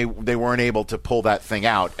unfortunately, they weren't able to pull that thing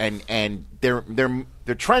out, and they're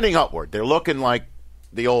trending upward. They're looking like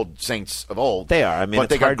the old Saints of old. They are. I mean, but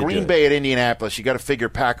they got Green Bay at Indianapolis. You got to figure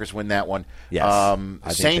Packers win that one. Yes,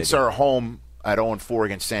 Saints are home at 0-4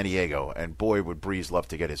 against San Diego, and boy, would Breeze love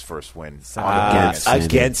to get his first win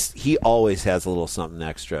against. He always has a little something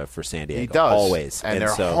extra for San Diego. He does always, and they're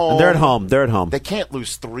home. And they're at home. They're at home. They can't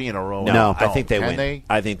lose 3 in a row. No, I think they Can win. They?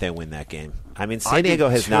 I think they win that game. I mean, San Diego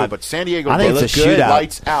has too, not, but San Diego. I think it's a shootout.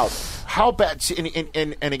 Lights out. How bad?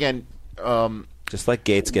 And again. Just let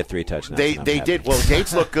Gates get 3 touchdowns. They did. Well,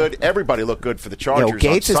 Gates looked good. Everybody looked good for the Chargers.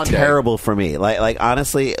 Gates on is Sunday. terrible for me. Like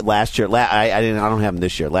honestly, last year I don't have him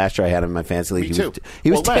this year. Last year I had him in my fantasy league. Me too.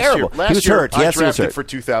 He was terrible. Last he was year, hurt. I Yes, he was drafted hurt. for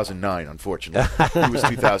 2009. Unfortunately, he was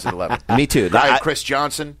 2011. Me too. I had Chris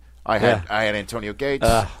Johnson. I had Antonio Gates.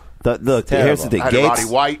 Look, here's the thing. I had Gates, Roddy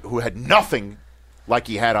White, who had nothing like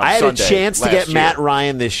he had on I had Sunday a chance to get year. Matt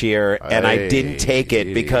Ryan this year, and I didn't take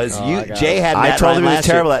it because Jay had Matt I told Ryan him he was last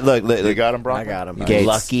terrible. year. Look, You got him, Brock? I got him. Gates.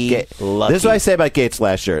 Lucky. This is what I say about Gates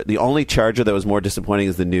last year. The only charger that was more disappointing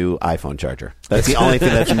is the new iPhone charger. That's the only thing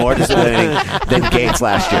that's more disappointing than Gates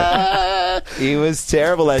last year. He was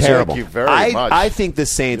terrible last Terrible. year. Thank you very much. I think the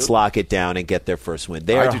Saints lock it down and get their first win.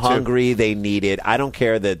 They I are do too. hungry. They need it. I don't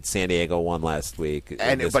care that San Diego won last week.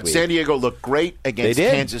 But San Diego looked great against They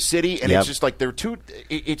did. Kansas City, and Yep. it's just like they're two.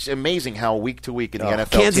 It's amazing how week to week in the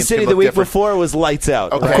NFL. Kansas teams City can the look week different. before was lights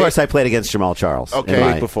out. Okay. Of course, I played against Jamal Charles. Okay. in The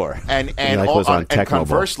my- week before. And was on Tech Mobile.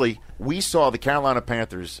 conversely, we saw the Carolina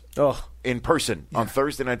Panthers in person on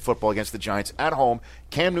Thursday Night Football against the Giants at home.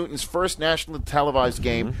 Cam Newton's first nationally televised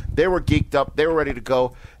game. They were geeked up. They were ready to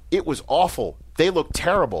go. It was awful. They looked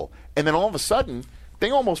terrible. And then all of a sudden, they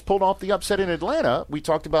almost pulled off the upset in Atlanta. We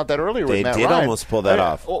talked about that earlier with Matt They did Ryan. almost pull that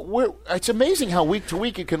off. It's amazing how week to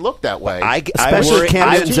week it can look that way. Especially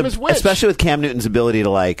with Cam Newton's ability to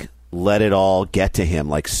let it all get to him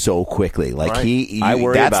so quickly. I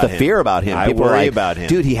worry that's about the him. fear about him. I People worry are about him.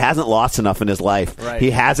 Dude, he hasn't lost enough in his life. Right. He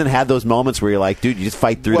hasn't had those moments where you're like, dude, you just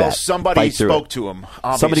fight through that. Somebody Fight through spoke it. to him.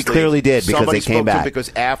 Obviously. Somebody clearly did because Somebody they came spoke to him back.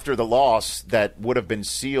 because after the loss, that would have been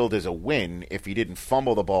sealed as a win if he didn't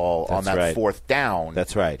fumble the ball on that right. fourth down.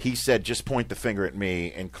 That's right. He said, "Just point the finger at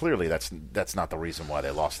me," and clearly that's not the reason why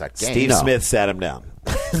they lost that game. Steve Smith sat him down.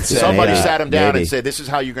 Somebody sat him down maybe. and said, "This is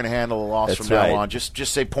how you're going to handle a loss That's from right. now on. Just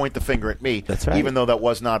say, point the finger at me." That's right. Even though that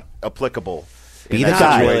was not applicable. Be in the that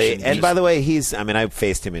guy. situation. Really. And by the way, I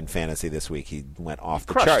faced him in fantasy this week. He went off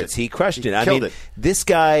the crushed charts. it. He crushed it. Killed it. This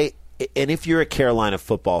guy, and if you're a Carolina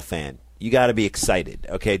football fan, you got to be excited,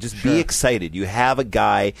 okay? Just be excited. You have a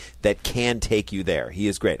guy that can take you there. He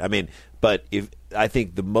is great. But I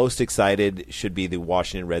think the most excited should be the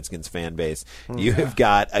Washington Redskins fan base. You have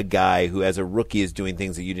got a guy who, as a rookie, is doing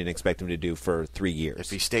things that you didn't expect him to do for 3 years. If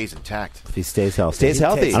he stays intact. If he stays healthy. Stays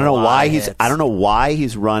healthy. I don't know why hits. I don't know why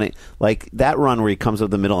he's running that run where he comes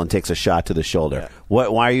up the middle and takes a shot to the shoulder.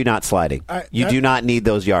 Why are you not sliding? You do not need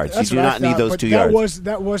those yards. You do not need those 2 yards.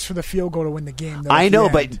 That was for the field goal to win the game. Though, I know,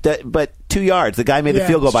 at the end. but 2 yards. The guy made the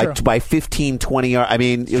field goal by 15, 20 yards. I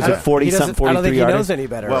mean, it was a 40-something, 43 I don't think yards. he knows any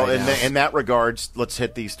better. Well, right now. in that regards, let's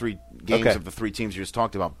hit these 3 games Okay. of the 3 teams you just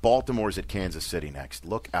talked about. Baltimore's at Kansas City next.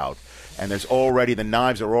 Look out! And there's already the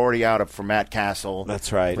knives are already out for Matt Castle.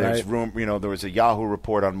 That's right. There's room. There was a Yahoo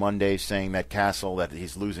report on Monday saying that Castle that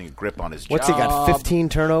he's losing a grip on his What's job. he got? 15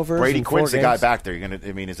 turnovers. Brady in 4 Quinn's the guy games? back there.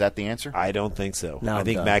 Is that the answer? I don't think so. No, I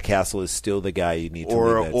think I'm done. Matt Castle is still the guy you need to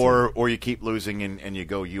lead that team. Or you keep losing and you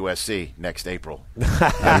go USC next April.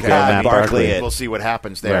 Matt Barkley. We'll see what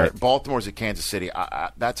happens there. Right. Baltimore's at Kansas City.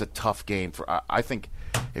 That's a tough game for. I think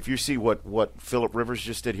if you see what Phillip Rivers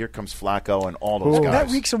just did, here comes Flacco and all those guys.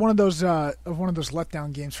 That reeks of one of those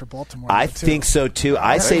letdown games for Baltimore. I too. think so too.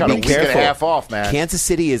 I say got a be week and a careful. half off, man. Kansas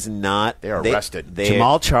City is not. They are rested.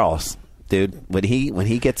 Jamal Charles, dude, when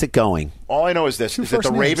he gets it going. All I know is this: is that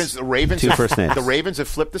the Ravens, Two first names. the Ravens have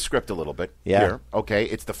flipped the script a little bit. Yeah. Here. Okay,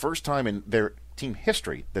 it's the first time in their team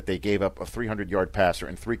history that they gave up a 300-yard passer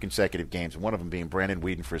in 3 consecutive games, and one of them being Brandon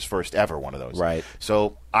Weeden for his first ever one of those. Right.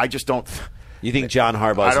 So I just don't. You think John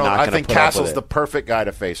Harbaugh's not going to I think put up Castle's with the it? perfect guy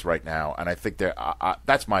to face right now, and I think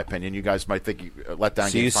that's my opinion. You guys might think let down.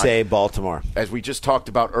 So you say Baltimore. As we just talked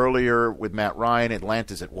about earlier with Matt Ryan,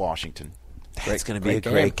 Atlanta's at Washington. It's going to be a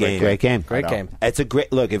great game. Great game. Great game. It's a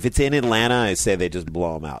great look. If it's in Atlanta, I say they just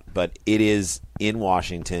blow them out. But it is in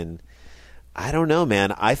Washington. I don't know,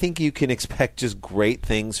 man. I think you can expect just great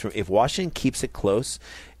things from if Washington keeps it close.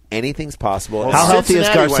 Anything's possible. How healthy is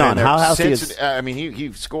Cincinnati went in Garcon? there. How healthy is?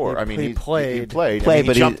 He scored. He played. He played.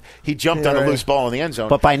 But he jumped on a loose ball in the end zone.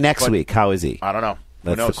 But by next week, how is he? I don't know. Who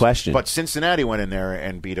That's the knows? question. But Cincinnati went in there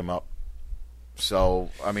and beat him up. So,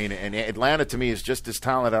 I mean, and Atlanta to me is just as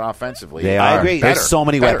talented offensively. They are. I agree. There's so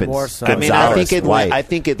many weapons. So. I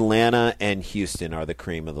think Atlanta and Houston are the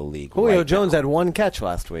cream of the league. Julio Jones had one catch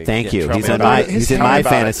last week. Thank you. He's in my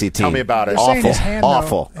fantasy team. Tell me about it.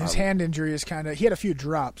 Awful. His hand injury is kind of. He had a few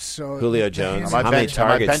drops. So Julio Jones. How many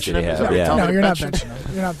targets did he have? No, you're not benching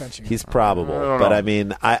him. You're not benching him. He's probable, but I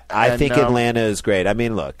mean, I think Atlanta is great. I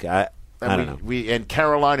mean, look, I don't know. And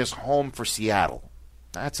Carolina's home for Seattle.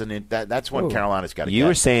 That's one Carolina's got to get. You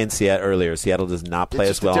were saying Seattle earlier. Seattle does not play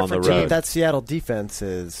as well on the road. That Seattle defense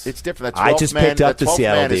is. It's different. I just picked up the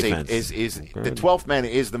Seattle defense. The 12th man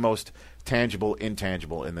is the most tangible,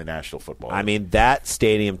 intangible in the National Football League. I mean, that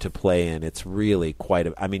stadium to play in, it's really quite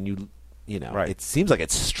a. I mean, it seems like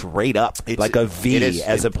it's straight up, like a V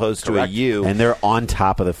as opposed to a U. And they're on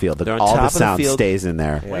top of the field. All the sound stays in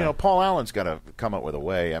there. Yeah. Well, Paul Allen's got to come up with a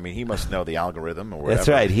way. I mean, he must know the algorithm or whatever. That's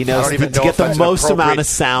right. He knows to get the most amount of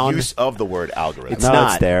sound. Use of the word algorithm. It's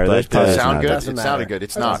not there. It sounded good. It sounded good.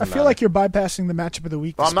 It's not. I feel like you're bypassing the matchup of the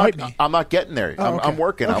week. I'm not getting there. I'm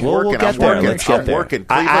working. I'm working. Cleveland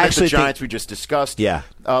at the Giants we just discussed. Yeah.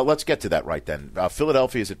 Let's get to that right then.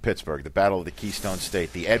 Philadelphia is at Pittsburgh, the Battle of the Keystone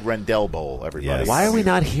State, the Ed Rendell Bowl, everybody. Yes. Why are we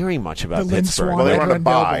not hearing much about Pittsburgh? Well, they run a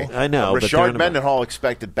bye. I know. Rashard Mendenhall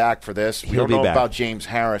expected back for this. We don't know about James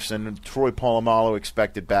Harrison. Troy Polamalu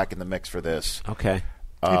expected back in the mix for this. Okay.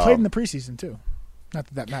 He played in the preseason, too. Not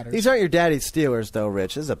that matters. These aren't your daddy's Steelers, though,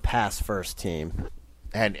 Rich. This is a pass-first team.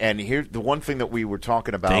 And here, the one thing that we were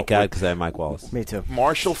talking about. Thank God, because I have Mike Wallace. Me too.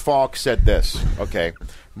 Marshall Faulk said this. Okay,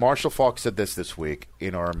 Marshall Faulk said this week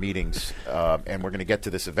in our meetings, and we're going to get to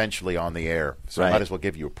this eventually on the air. So I might as well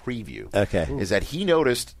give you a preview. Okay, is that he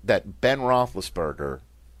noticed that Ben Roethlisberger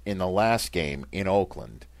in the last game in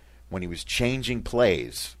Oakland, when he was changing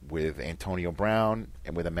plays with Antonio Brown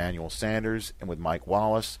and with Emmanuel Sanders and with Mike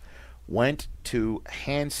Wallace, went to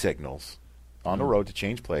hand signals on the road to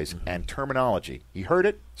change plays and terminology. He heard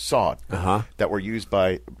it, saw it, that were used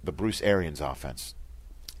by the Bruce Arians offense.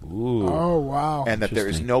 Ooh. Oh, wow. And that there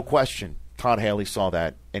is no question Todd Haley saw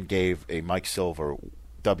that and gave a Mike Silver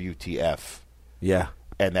WTF. Yeah.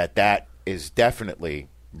 And that is definitely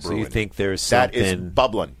brewing. So you think there's something... That is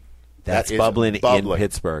bubbling. That's bubbling in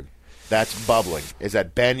Pittsburgh. That's bubbling. Is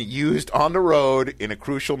that Ben used on the road in a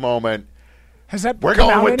crucial moment... We're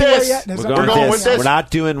going with this. Yet? We're going with this. We're not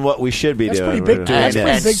doing what we should be doing. Pretty big,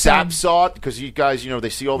 and Sapp saw it because you guys, they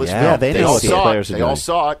see all this film. Yeah, they know what the players are doing.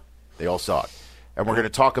 They all saw it. And we're going to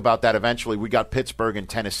talk about that eventually. We got Pittsburgh and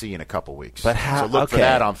Tennessee in a couple weeks. But so look for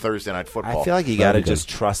that on Thursday Night Football. I feel like you got to just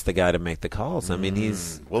trust the guy to make the calls. I mean,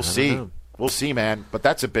 We'll see. We'll see, man. But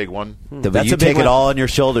that's a big one. But you take it all on your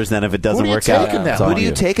shoulders then if it doesn't work out. Who do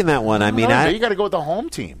you take in that one? I mean, you got to go with the home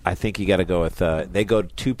team. I think you got to go with. They go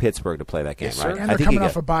to Pittsburgh to play that game, right? And they're coming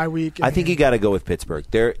off a bye week. I think you got to go with Pittsburgh.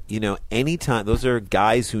 They're, anytime those are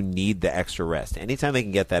guys who need the extra rest. Anytime they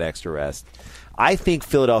can get that extra rest. I think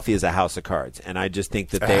Philadelphia is a house of cards, and I just think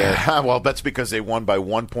that they're. Well, that's because they won by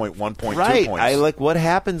 1.2 points. Right. I like what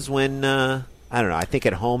happens when. I don't know. I think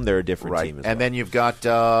at home they're a different team as well. And then you've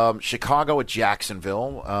got Chicago at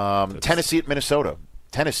Jacksonville, Tennessee at Minnesota.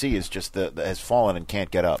 Tennessee is just has fallen and can't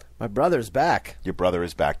get up. My brother's back. Your brother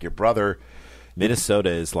is back. Your brother.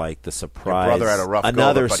 Minnesota is like the surprise. Your brother had a rough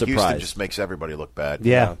Another go, but surprise. Houston just makes everybody look bad.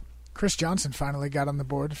 Yeah. Chris Johnson finally got on the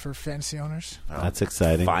board for fantasy owners. That's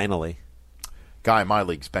exciting. Finally. Guy in my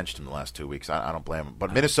league's benched him the last 2 weeks. I don't blame him.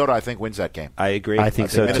 But Minnesota, I think, wins that game. I agree. I think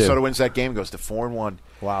so, Minnesota too. wins that game, goes to 4-1.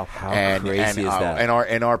 Wow. How crazy is that?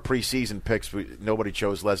 And our preseason picks, nobody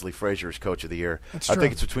chose Leslie Frazier as Coach of the Year. That's I true.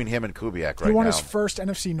 think it's between him and Kubiak right now. He won his first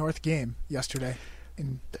NFC North game yesterday.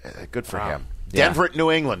 Good for him. Yeah. Denver at New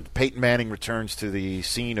England. Peyton Manning returns to the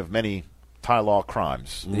scene of many Thai law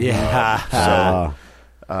crimes. Yeah.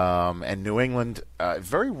 And New England,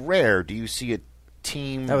 very rare do you see a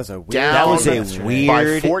team that was a weird, down weird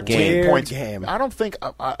by 14 points. Game. I don't think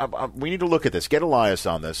we need to look at this. Get Elias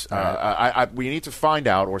on this. We need to find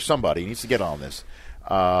out, or somebody needs to get on this.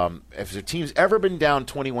 If the team's ever been down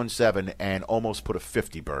 21-7 and almost put a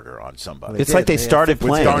 50 burger on somebody, it's like they started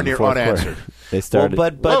playing. Darn near unanswered. They started.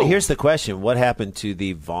 Well, but here's the question: what happened to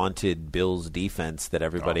the vaunted Bills defense that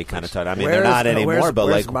everybody kind of talked? I mean, they're not anymore. But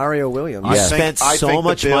where's like Mario Williams, you spent so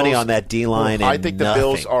much money on that D line. I think nothing. the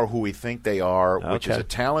Bills are who we think they are, which is a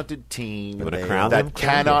talented team that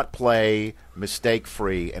cannot play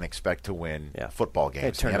mistake-free and expect to win football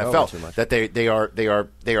games in the NFL. That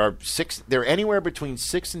they are six. They're anywhere between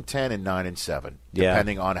 6-10 and 9-7,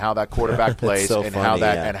 depending on how that quarterback plays and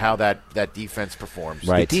how that defense performs.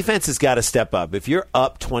 Right, the defense has got to step up. If you're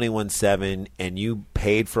up 21-7 and you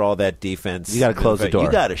paid for all that defense. You got to close the door.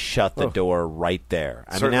 You got to shut the door right there.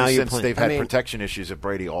 I mean, Certainly now you're since they've had protection issues at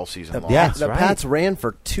Brady all season long. Yeah, the Pats ran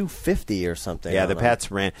for 250 or something. Yeah, the Pats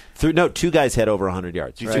ran through. No, 2 guys had over 100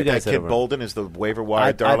 yards. Do you think that kid Bolden is the waiver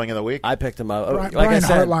wire darling of the week? I picked him up. Brian like I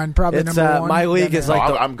said, Hartline, probably it's, number one. My league is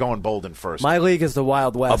like I'm going Bolden first. My league is the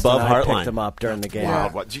Wild West. Above and I Hartline. picked him up during the game.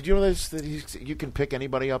 Wow. Did you realize that you can pick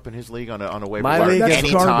anybody up in his league on a waiver My wire league is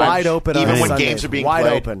anytime, wide open, even on when Sundays. games are being wide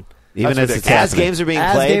played. open. Even as games are being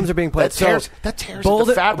played. As games are being played. That tears at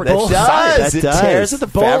the fabric of society. That tears at the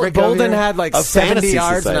fabric of Bolden had like 70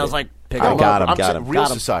 yards, and I was like, pick him up. Got him. Real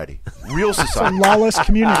society. Real society. It's a lawless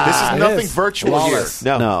community. This is nothing virtual lawless.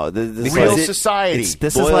 here. No, Real society.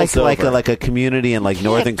 This is like a community in like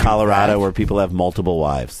northern Colorado where people have multiple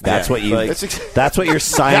wives. That's what you. That's what you're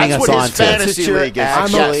signing us on to. Fantasy league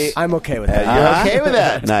is. I'm okay with that. You're okay with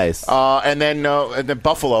that. Nice. And then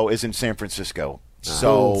Buffalo is in San Francisco.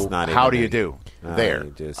 So how do you do there?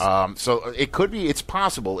 So it could be. It's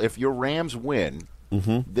possible if your Rams win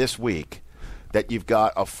this week that you've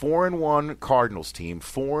got a 4-1 Cardinals team,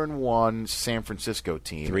 4-1 San Francisco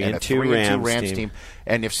team, 3-2 and a 3-2 Rams team.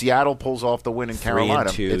 And if Seattle pulls off the win in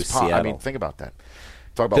Carolina, it's possible. I mean, think about that.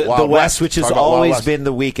 Talk about the West, which has always been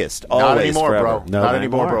the weakest. Not anymore, forever. bro. Not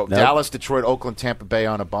anymore, bro. Nope. Dallas, Detroit, Oakland, Tampa Bay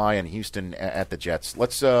on a bye, and Houston at the Jets.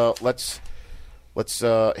 Let's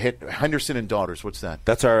hit Henderson and Daughters. What's that?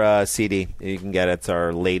 That's our CD. You can get it. It's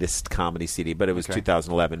our latest comedy CD, but it was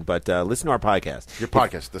 2011. But listen to our podcast. Your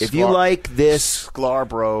podcast. If you like this Sklar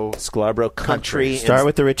Bro Country. Start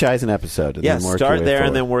with the Rich Eisen episode. And then work start your way there forward.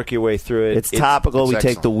 and then work your way through it. It's topical. We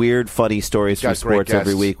excellent. take the weird, funny stories from sports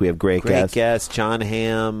every week. We have great guests. John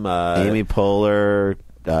Hamm. Amy Poehler.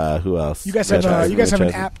 Who else? You guys have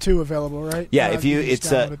an app too available, right? Yeah, if you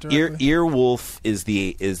it's Earwolf is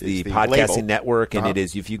the podcasting label. network, and it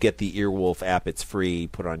is if you get the Earwolf app, it's free.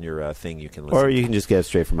 Put on your thing, you can listen. Or you can just get it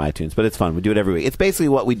straight from iTunes. But it's fun. We do it every week. It's basically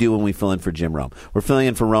what we do when we fill in for Jim Rome. We're filling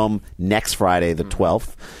in for Rome next Friday, the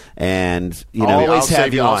 12th, and always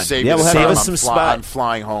have you on. We'll save us some spot. I'm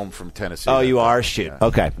flying home from Tennessee. Oh, you are? Shoot. Yeah.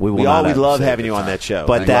 Okay, we love having you on that show.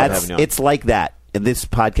 But it's like that. And this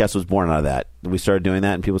podcast was born out of that. We started doing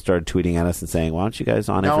that, and people started tweeting at us and saying, "Why don't you guys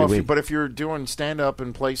on every week?" But if you're doing stand-up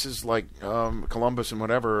in places like Columbus and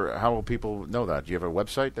whatever, how will people know that? Do you have a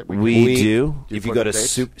website that we do? If you go to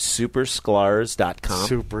supersklars.com,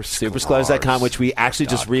 supersklars.com, which we actually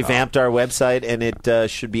just revamped our website, and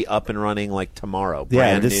it should be up and running like tomorrow.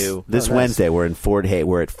 Brand new. This Wednesday, we're in Fort Hays.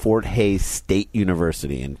 We're at Fort Hays State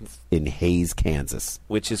University in Hays, Kansas,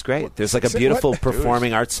 which is great. There's like a beautiful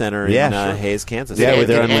performing arts center in Hays, Kansas.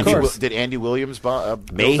 Did Andy Williams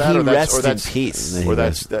may he rest in peace. May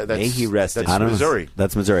he rest in peace. That's Missouri.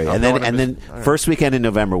 That's Missouri. And then first weekend in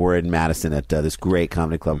November, we're in Madison at this great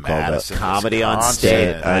comedy club called Comedy on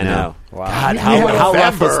State. I know. Wow. God, how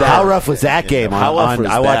rough was that? How rough was that game? I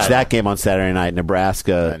watched that game on Saturday night,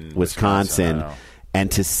 Nebraska, Wisconsin,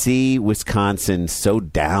 and to see Wisconsin so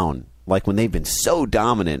down. Like when they've been so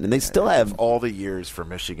dominant, and they still have all the years for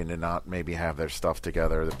Michigan to not maybe have their stuff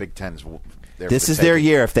together. The Big Ten's. This is their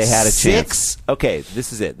year if they had a chance. Okay,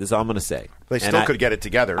 this is it. This is all I'm going to say. They still could get it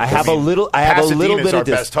together. I have a little bit of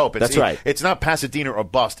best hope. That's right. It's not Pasadena or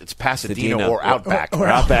bust. It's Pasadena or Outback. Or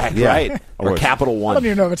Outback, right? Or Capital One. I don't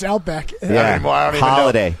even know if it's Outback. Yeah,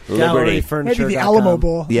 Holiday, Liberty, Furniture. Maybe the Alamo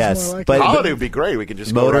Bowl. Yes, but Holiday would be great. We could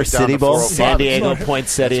just Motor go right City down Bowl, San Diego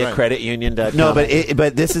Poinsettia Credit Union. No,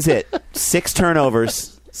 but this is it. 6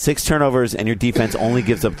 turnovers. 6 turnovers, and your defense only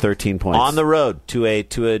gives up 13 points on the road to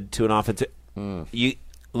an offensive.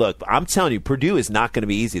 Look, I'm telling you, Purdue is not going to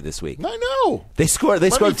be easy this week. I know. They scored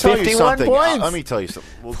 51 points. Let me tell you something.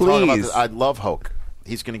 We'll talk about this. I love Hoke.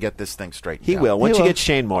 He's going to get this thing straight. He will. Once you get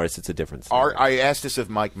Shane Morris, it's a difference. I asked this of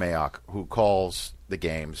Mike Mayock, who calls the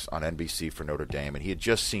games on NBC for Notre Dame, and he had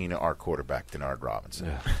just seen our quarterback, Denard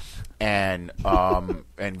Robinson. And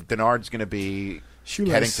Denard's going to be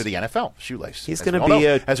heading to the NFL. Shoelace. He's going to be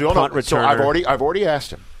a punt returner. So I've already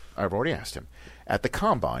asked him. At the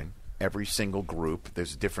Combine, every single group,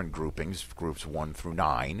 there's different groupings, groups 1 through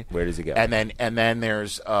 9. Where does he go? And then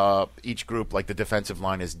there's each group, like the defensive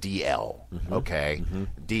line is DL, okay?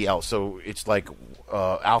 DL, so it's like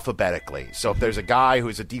alphabetically. So if there's a guy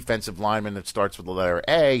who's a defensive lineman that starts with the letter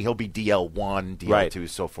A, he'll be DL1, DL2,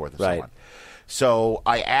 so forth and so on. So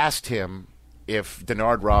I asked him if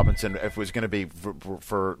Denard Robinson, if it was going to be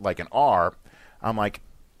for like an R, I'm like,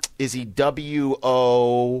 is he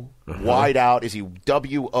WO wide out? Is he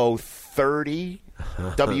WO 30,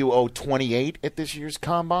 WO 28 at this year's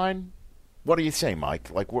Combine? What do you say,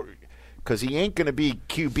 Mike? Like, because he ain't going to be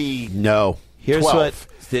QB. No. Here's 12,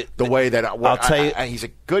 what the way that I'll tell you. He's a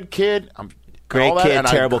good kid. Great that, kid, and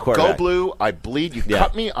terrible quarterback. Go blue. I bleed. You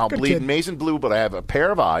cut me. I'll bleed kid. maize and blue, but I have a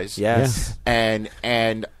pair of eyes. Yes. And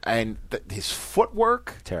his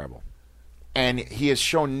footwork, terrible. And he has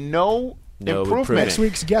shown no improvement. Next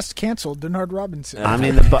week's guest canceled, Denard Robinson. I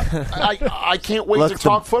mean, I can't wait to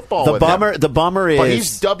talk football. The with bummer. him. The bummer is. But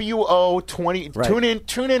he's WO20. Right.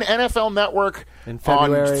 Tune in NFL Network in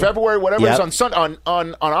February. on February, whatever it is,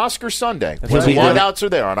 on Oscar Sunday. The wideouts are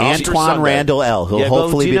there on Oscar Antoine Sunday. Randall L. He'll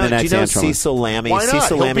hopefully be the next do you know Antoine. Cecil Lammey? Why not?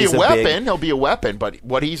 Cecil He'll be a Lammey's weapon. He'll be a weapon. But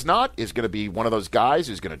what he's not is going to be one of those guys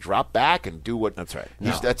who's going to drop back and do what. That's right.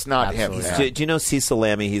 That's not him. Do you know Cecil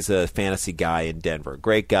Lammey? He's a fantasy guy in Denver.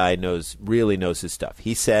 Great guy, really knows his stuff.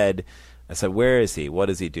 He said, I said, where is he? What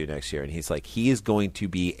does he do next year? And he's like, he is going to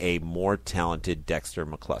be a more talented Dexter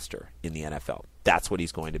McCluster in the NFL. That's what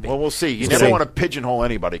he's going to be. Well, we'll see. You never want to pigeonhole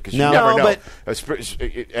anybody because you never know.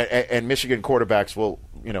 And Michigan quarterbacks will,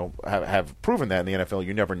 have proven that in the NFL.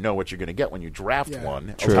 You never know what you're going to get when you draft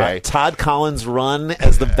one. True. Okay? Todd Collins' run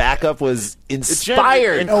as the backup was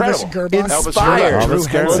inspired. Incredible. Inspired.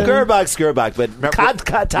 Gerbach.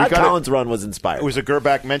 But Todd Collins' run was inspired. It was a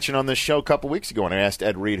Gerbach mention on this show a couple weeks ago, and I asked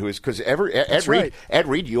Ed Reed, because Ed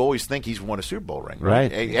Reed, you always think he's won a Super Bowl ring.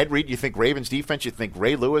 Right. Ed Reed, you think Ravens defense, you think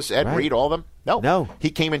Ray Lewis, Ed Reed, all of them. No.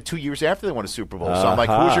 He came in 2 years after they won a Super Bowl. So I'm like,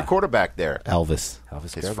 who's your quarterback there? Elvis.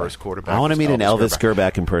 His first quarterback. I want to meet an Elvis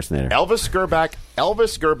Gerbach impersonator. Elvis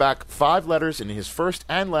Gerbach, 5 letters in his first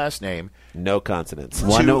and last name. No consonants.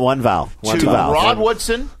 One vowel. To Rod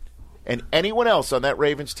Woodson and anyone else on that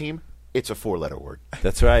Ravens team, it's a 4-letter word.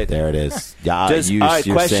 That's right. There it is.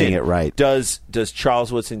 You're saying it right. Does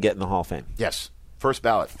Charles Woodson get in the Hall of Fame? Yes. First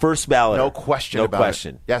ballot. First ballot. No question about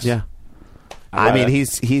it. Yes. Yeah. I mean,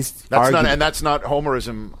 he's that's not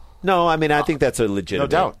homerism. No, I mean, I think that's a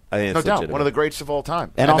legitimate. No doubt. I think no doubt. One of the greats of all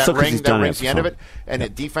time. And also that he's done rings it the end of it. And a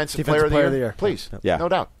defensive player of the year. Please. Yeah. No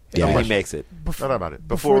doubt. Yeah, he makes it. No doubt about it.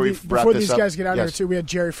 Before these guys get out of here, too, we had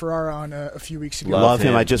Jerry Ferrara on a few weeks ago. Love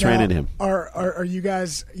him. I just ran into him. Are you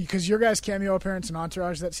guys, because your guys' cameo appearance in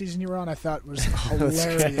Entourage that season you were on, I thought was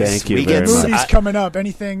hilarious. Thank you very much. Movies coming up.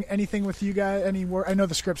 Anything with you guys? I know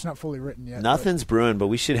the script's not fully written yet. Nothing's brewing, but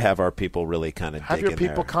we should have our people really kind of dig in have your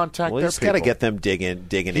people contact their people. We just got to get them digging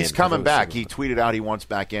in. He's coming back. He tweeted out he wants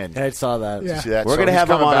back in. I saw that. Yeah. See that? We're going to have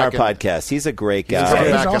him on our podcast. He's a great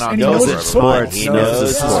guy. He knows his sport. He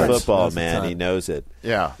knows football, man. He knows it.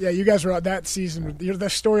 Yeah. Yeah, you guys were out that season. The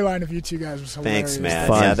storyline of you two guys was hilarious. Thanks, man.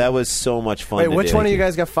 Fun. Yeah, that was so much fun. Wait, which one of you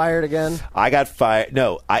guys got fired again? I got fired.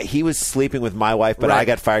 No, he was sleeping with my wife, but I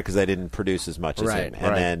got fired because I didn't produce as much as him.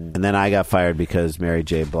 And then I got fired because Mary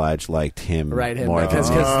J. Blige liked him more because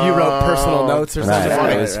you wrote personal notes or something.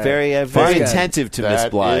 I was very attentive to Miss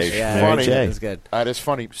Blige. Mary J. That's good. That is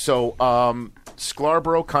funny. So,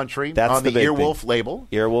 Sklarbro Country That's on the Earwolf label.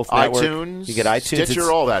 Earwolf Network. iTunes. You get iTunes. Stitcher,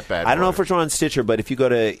 all that bad. I don't know if we're on Stitcher, but if you go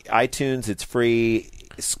to iTunes, it's free.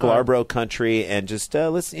 Sklarbro Country, and just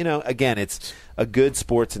listen. Again, it's a good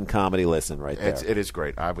sports and comedy listen right there. It is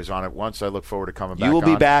great. I was on it once. I look forward to coming back. You will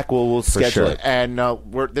be back. We'll schedule it. And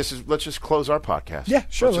let's just close our podcast. Yeah,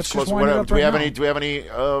 sure. Let's just wind it up do we have any?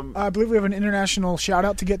 I believe we have an international shout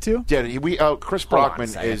out to get to. Yeah, Chris Brockman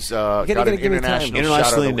is got an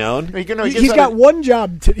internationally known. He's got one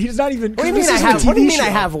job. He's not even. What do you mean I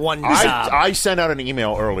have one job? I sent out an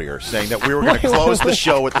email earlier saying that we were going to close the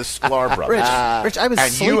show with the Sklar brothers. Rich, I was.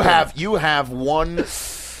 And you have one.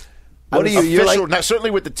 What are you? You're like, not,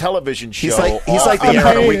 certainly with the television show. He's like the air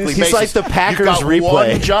on a weekly basis. He's like the Packers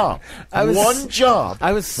replay. One job.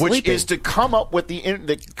 I was which is to come up with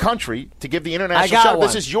the country to give the international shout.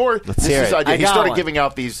 This is your idea. He started giving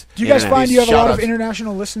out these. Do you guys find you have a lot of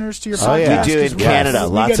international listeners to your podcast? We do in Canada.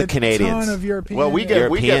 Lots of Canadians. Ton of Europeans. Well, we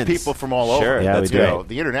get people from all over. Sure, that's great.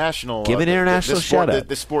 The international. Give an international shout out.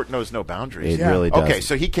 The sport knows no boundaries. It really does. Okay,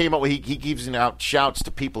 so he came up with he gives out shouts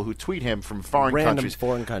to people who tweet him from foreign countries.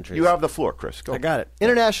 You have the floor, Chris. Go. I got it.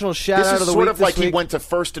 International shout out of the week. This is sort of like he went to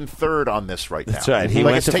first and third on this right now. That's right. He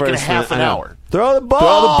went to taking half an hour. Throw the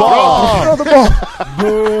ball. Throw the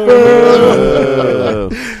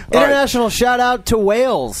ball. International shout out to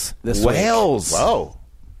Wales this week. Wales. Whoa.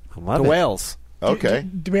 I love to it. Wales. Okay.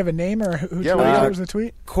 Do we have a name or who was the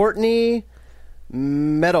tweet? Courtney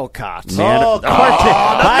Metalcott.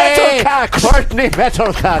 Courtney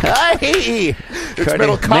Metalcott. It's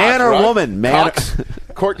Metalcott. Man or woman?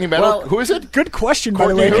 Courtney Metal. Who is it? Good question, by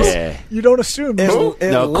the way. You don't assume.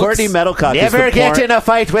 Courtney Metalcock. Never get in a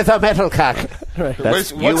fight with a Metalcock.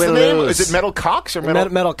 What's the name? Is it Metal Cox or Metal?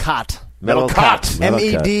 Metalcott. Medlicott.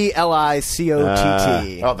 Medlicott.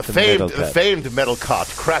 Oh, the famed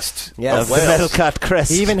Medlicott crest. Yes, the Medlicott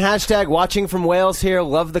crest. Even hashtag watching from Wales here.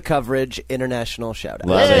 Love the coverage. International shout out.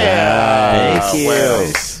 Love it. Thank you.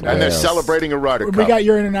 Wales. And they're celebrating a Ryder Cup. We got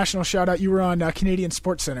your international shout out. You were on Canadian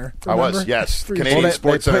Sports Center. Remember? I was, yes. Canadian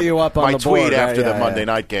Sports Center. Put you up on my the tweet board, after right? the Monday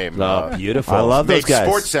night game. Oh, beautiful. I love those guys.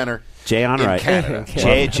 Sports Center. Jay Onright. In Canada.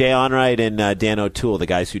 Jay Onright and Dan O'Toole, the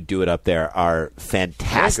guys who do it up there, are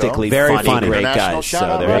fantastically very funny, great guys.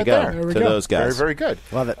 So there you go. There we to go. those guys. Very, very good.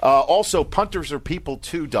 Love it. Also,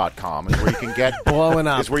 puntersarepeople2.com is where you can get blowing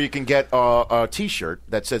up. Is where you can get a T-shirt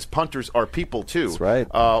that says "Punters are people too." That's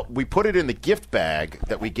right. We put it in the gift bag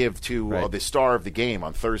that we give to the star of the game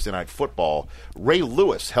on Thursday Night Football. Ray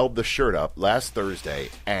Lewis held the shirt up last Thursday,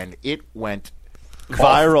 and it went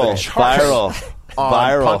viral. On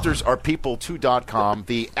Viral. puntersarepeople2.com,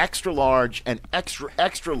 the extra large and extra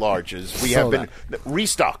larges we have been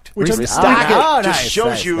restocked. Just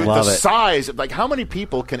shows you the size of like how many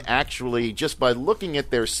people can actually just by looking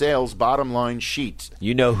at their sales bottom line sheet.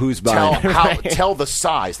 You know who's buying. Tell the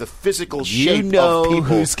size, the physical shape. You know of people.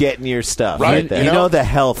 who's getting your stuff. Right? You know the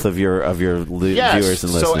health of your viewers and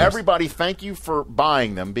listeners. So everybody, thank you for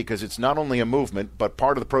buying them because it's not only a movement, but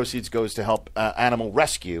part of the proceeds goes to help animal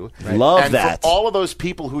rescue. Right. Love and that. For all of those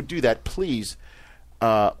people who do that, please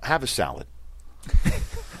have a salad.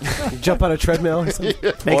 Jump on a treadmill or something?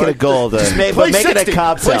 Make it a goal, though. Make it a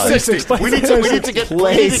Cobb salad. Play 60. We need to get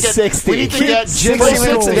 60. We need to get 60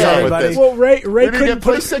 minutes today with this. Well, Ray couldn't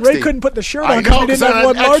put the shirt on I know, because we didn't have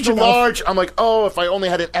one extra large large. I'm like, oh, if I only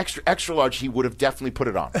had an extra large, he would have definitely put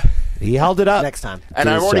it on. He held it up. Next time. And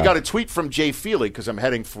I've already got a tweet from Jay Feely because I'm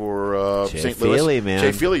heading for St. Louis. Man.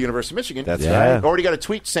 Jay Feely, University of Michigan. That's right. I've already got a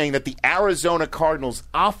tweet saying that the Arizona Cardinals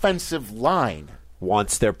offensive line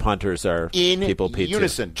once their punters are in people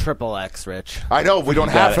unison. Triple X, Rich. I know we don't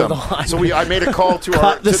have them, so I made a call to the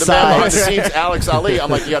man behind the scenes, Alex Ali.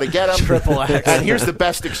 I'm like, you got to get him. Triple X. And here's the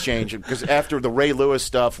best exchange because after the Ray Lewis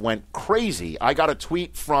stuff went crazy, I got a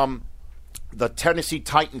tweet from the Tennessee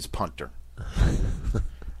Titans punter,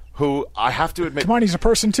 who I have to admit, come on, he's a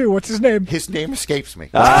person too. What's his name? His name escapes me.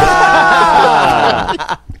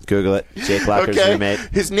 Google it. Jake Locker's roommate.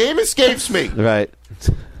 His name escapes me. Right.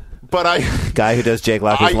 But guy who does Jake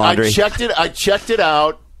Locker's laundry. I checked it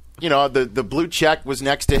out. You know, the blue check was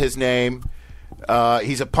next to his name.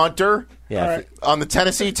 He's a punter. Yeah. On the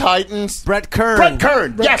Tennessee Titans. Brett Kern.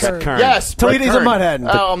 Yes. Brett Kern. Yes. Toledo's a mudhead.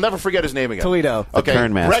 I'll never forget his name again. Toledo. Okay. The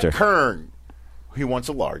Kern master. Brett Kern. He wants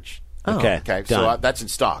a large. Oh. Okay. Okay. Done. So that's in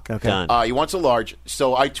stock. Okay. Done. He wants a large.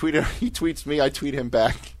 So I tweeted. He tweets me. I tweet him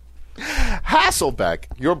back. Hasselbeck,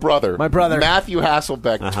 your brother, my brother Matthew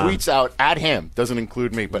Hasselbeck, tweets out at him, doesn't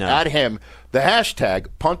include me, but at him, the hashtag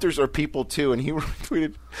punters are people too, and he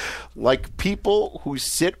tweeted like people who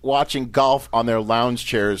sit watching golf on their lounge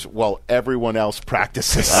chairs while everyone else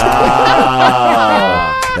practices.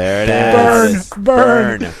 There it is.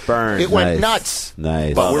 Burn. It went nuts.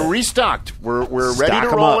 Nice. But we're restocked. We're ready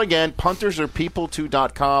to roll again.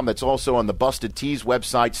 Puntersarepeople2.com. That's also on the Busted Tees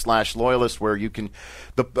website /loyalist where you can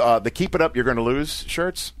the Keep It Up You're Gonna Lose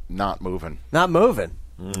shirts not moving. Not moving.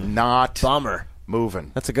 Not bummer.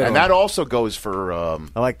 Moving. That's a good one. And that also goes for I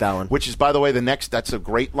like that one. Which is, by the way, that's a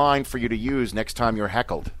great line for you to use next time you're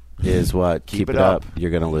heckled. Is what? Keep it up.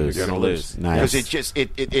 You're going to lose. You're going to lose. Nice. Because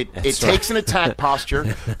it takes an attack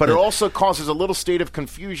posture, but it also causes a little state of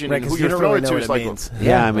confusion in who you're throwing to. It's like,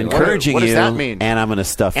 yeah, I'm encouraging you. What does that mean? And I'm going to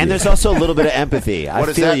stuff you. And there's also a little bit of empathy. I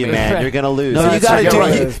feel you, man. You're going to lose. No, you got to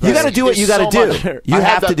do. You got to do what you got to do. You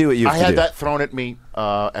have to do what you have to do. I had that thrown at me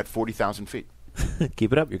at 40,000 feet.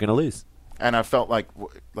 Keep it up. You're going to lose. And I felt like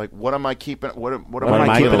what am I keeping? What am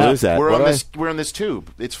I keeping? Going to lose at? We're on this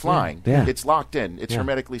tube. It's flying. Yeah. It's locked in. It's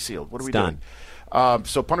hermetically sealed. What are we doing?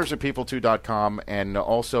 So puntersarepeople2.com and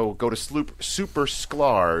also go to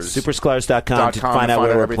Supersklars. Supersklars.com to find out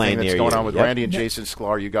where we're playing near you. What's going on with Randy and Jason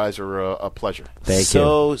Sklar. You guys are a pleasure. Thank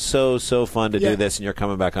you. So fun to do this, and you're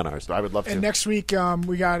coming back on ours. I would love to. And next week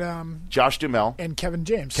we got Josh Duhamel and Kevin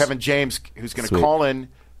James. Kevin James, who's going to call in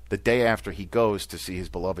the day after he goes to see his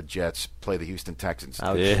beloved Jets play the Houston Texans.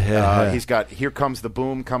 He's got Here Comes the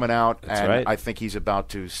Boom coming out, and I think he's about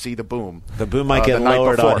to see the boom. The boom might get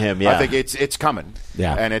lowered on him, yeah. I think it's coming.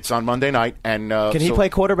 Yeah. And it's on Monday night. And can he play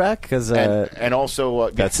quarterback? And also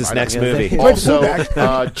that's his next movie.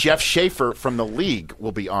 Also, Jeff Schaefer from the league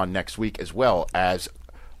will be on next week as well as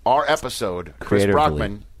our episode. Chris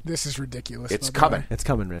Brockman. This is ridiculous. It's coming. It's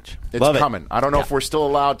coming, Rich. It's coming. I don't know if we're still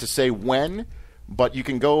allowed to say when. But you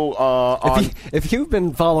can go on. If you've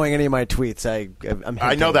been following any of my tweets, I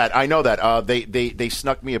know that. They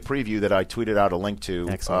snuck me a preview that I tweeted out a link to.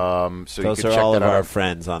 Excellent. So those you can are check all that of out. our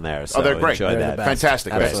friends on there. So they're great. Enjoy They're that.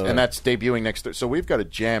 Fantastic, guys. Absolutely. And that's debuting next Thursday. So we've got a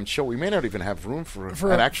jammed show. We may not even have room for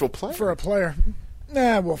an actual player. For a player.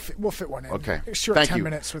 Nah, we'll fit one in. Okay. Short Thank 10 you.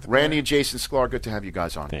 minutes with Randy and Jason Sklar, good to have you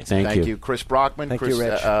guys on. Thank you. Chris Brockman. Thank Chris, you,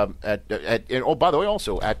 Rich. By the way,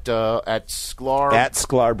 also at Sklar. At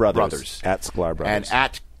Sklar Brothers. At Sklar Brothers. And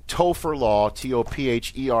at Topher Law,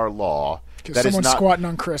 Topher Law. Because someone's squatting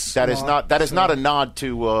on Chris. That is not a nod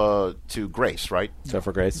to Grace, right? So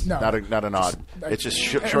for Grace? No. Not a nod. It's just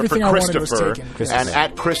short for everything I wanted was Christopher. taken. And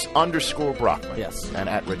at Chris_Brockman. Yes. And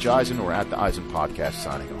at Rich Eisen or at the Eisen Podcast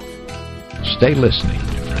signing off. Stay listening,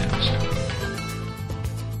 my friends.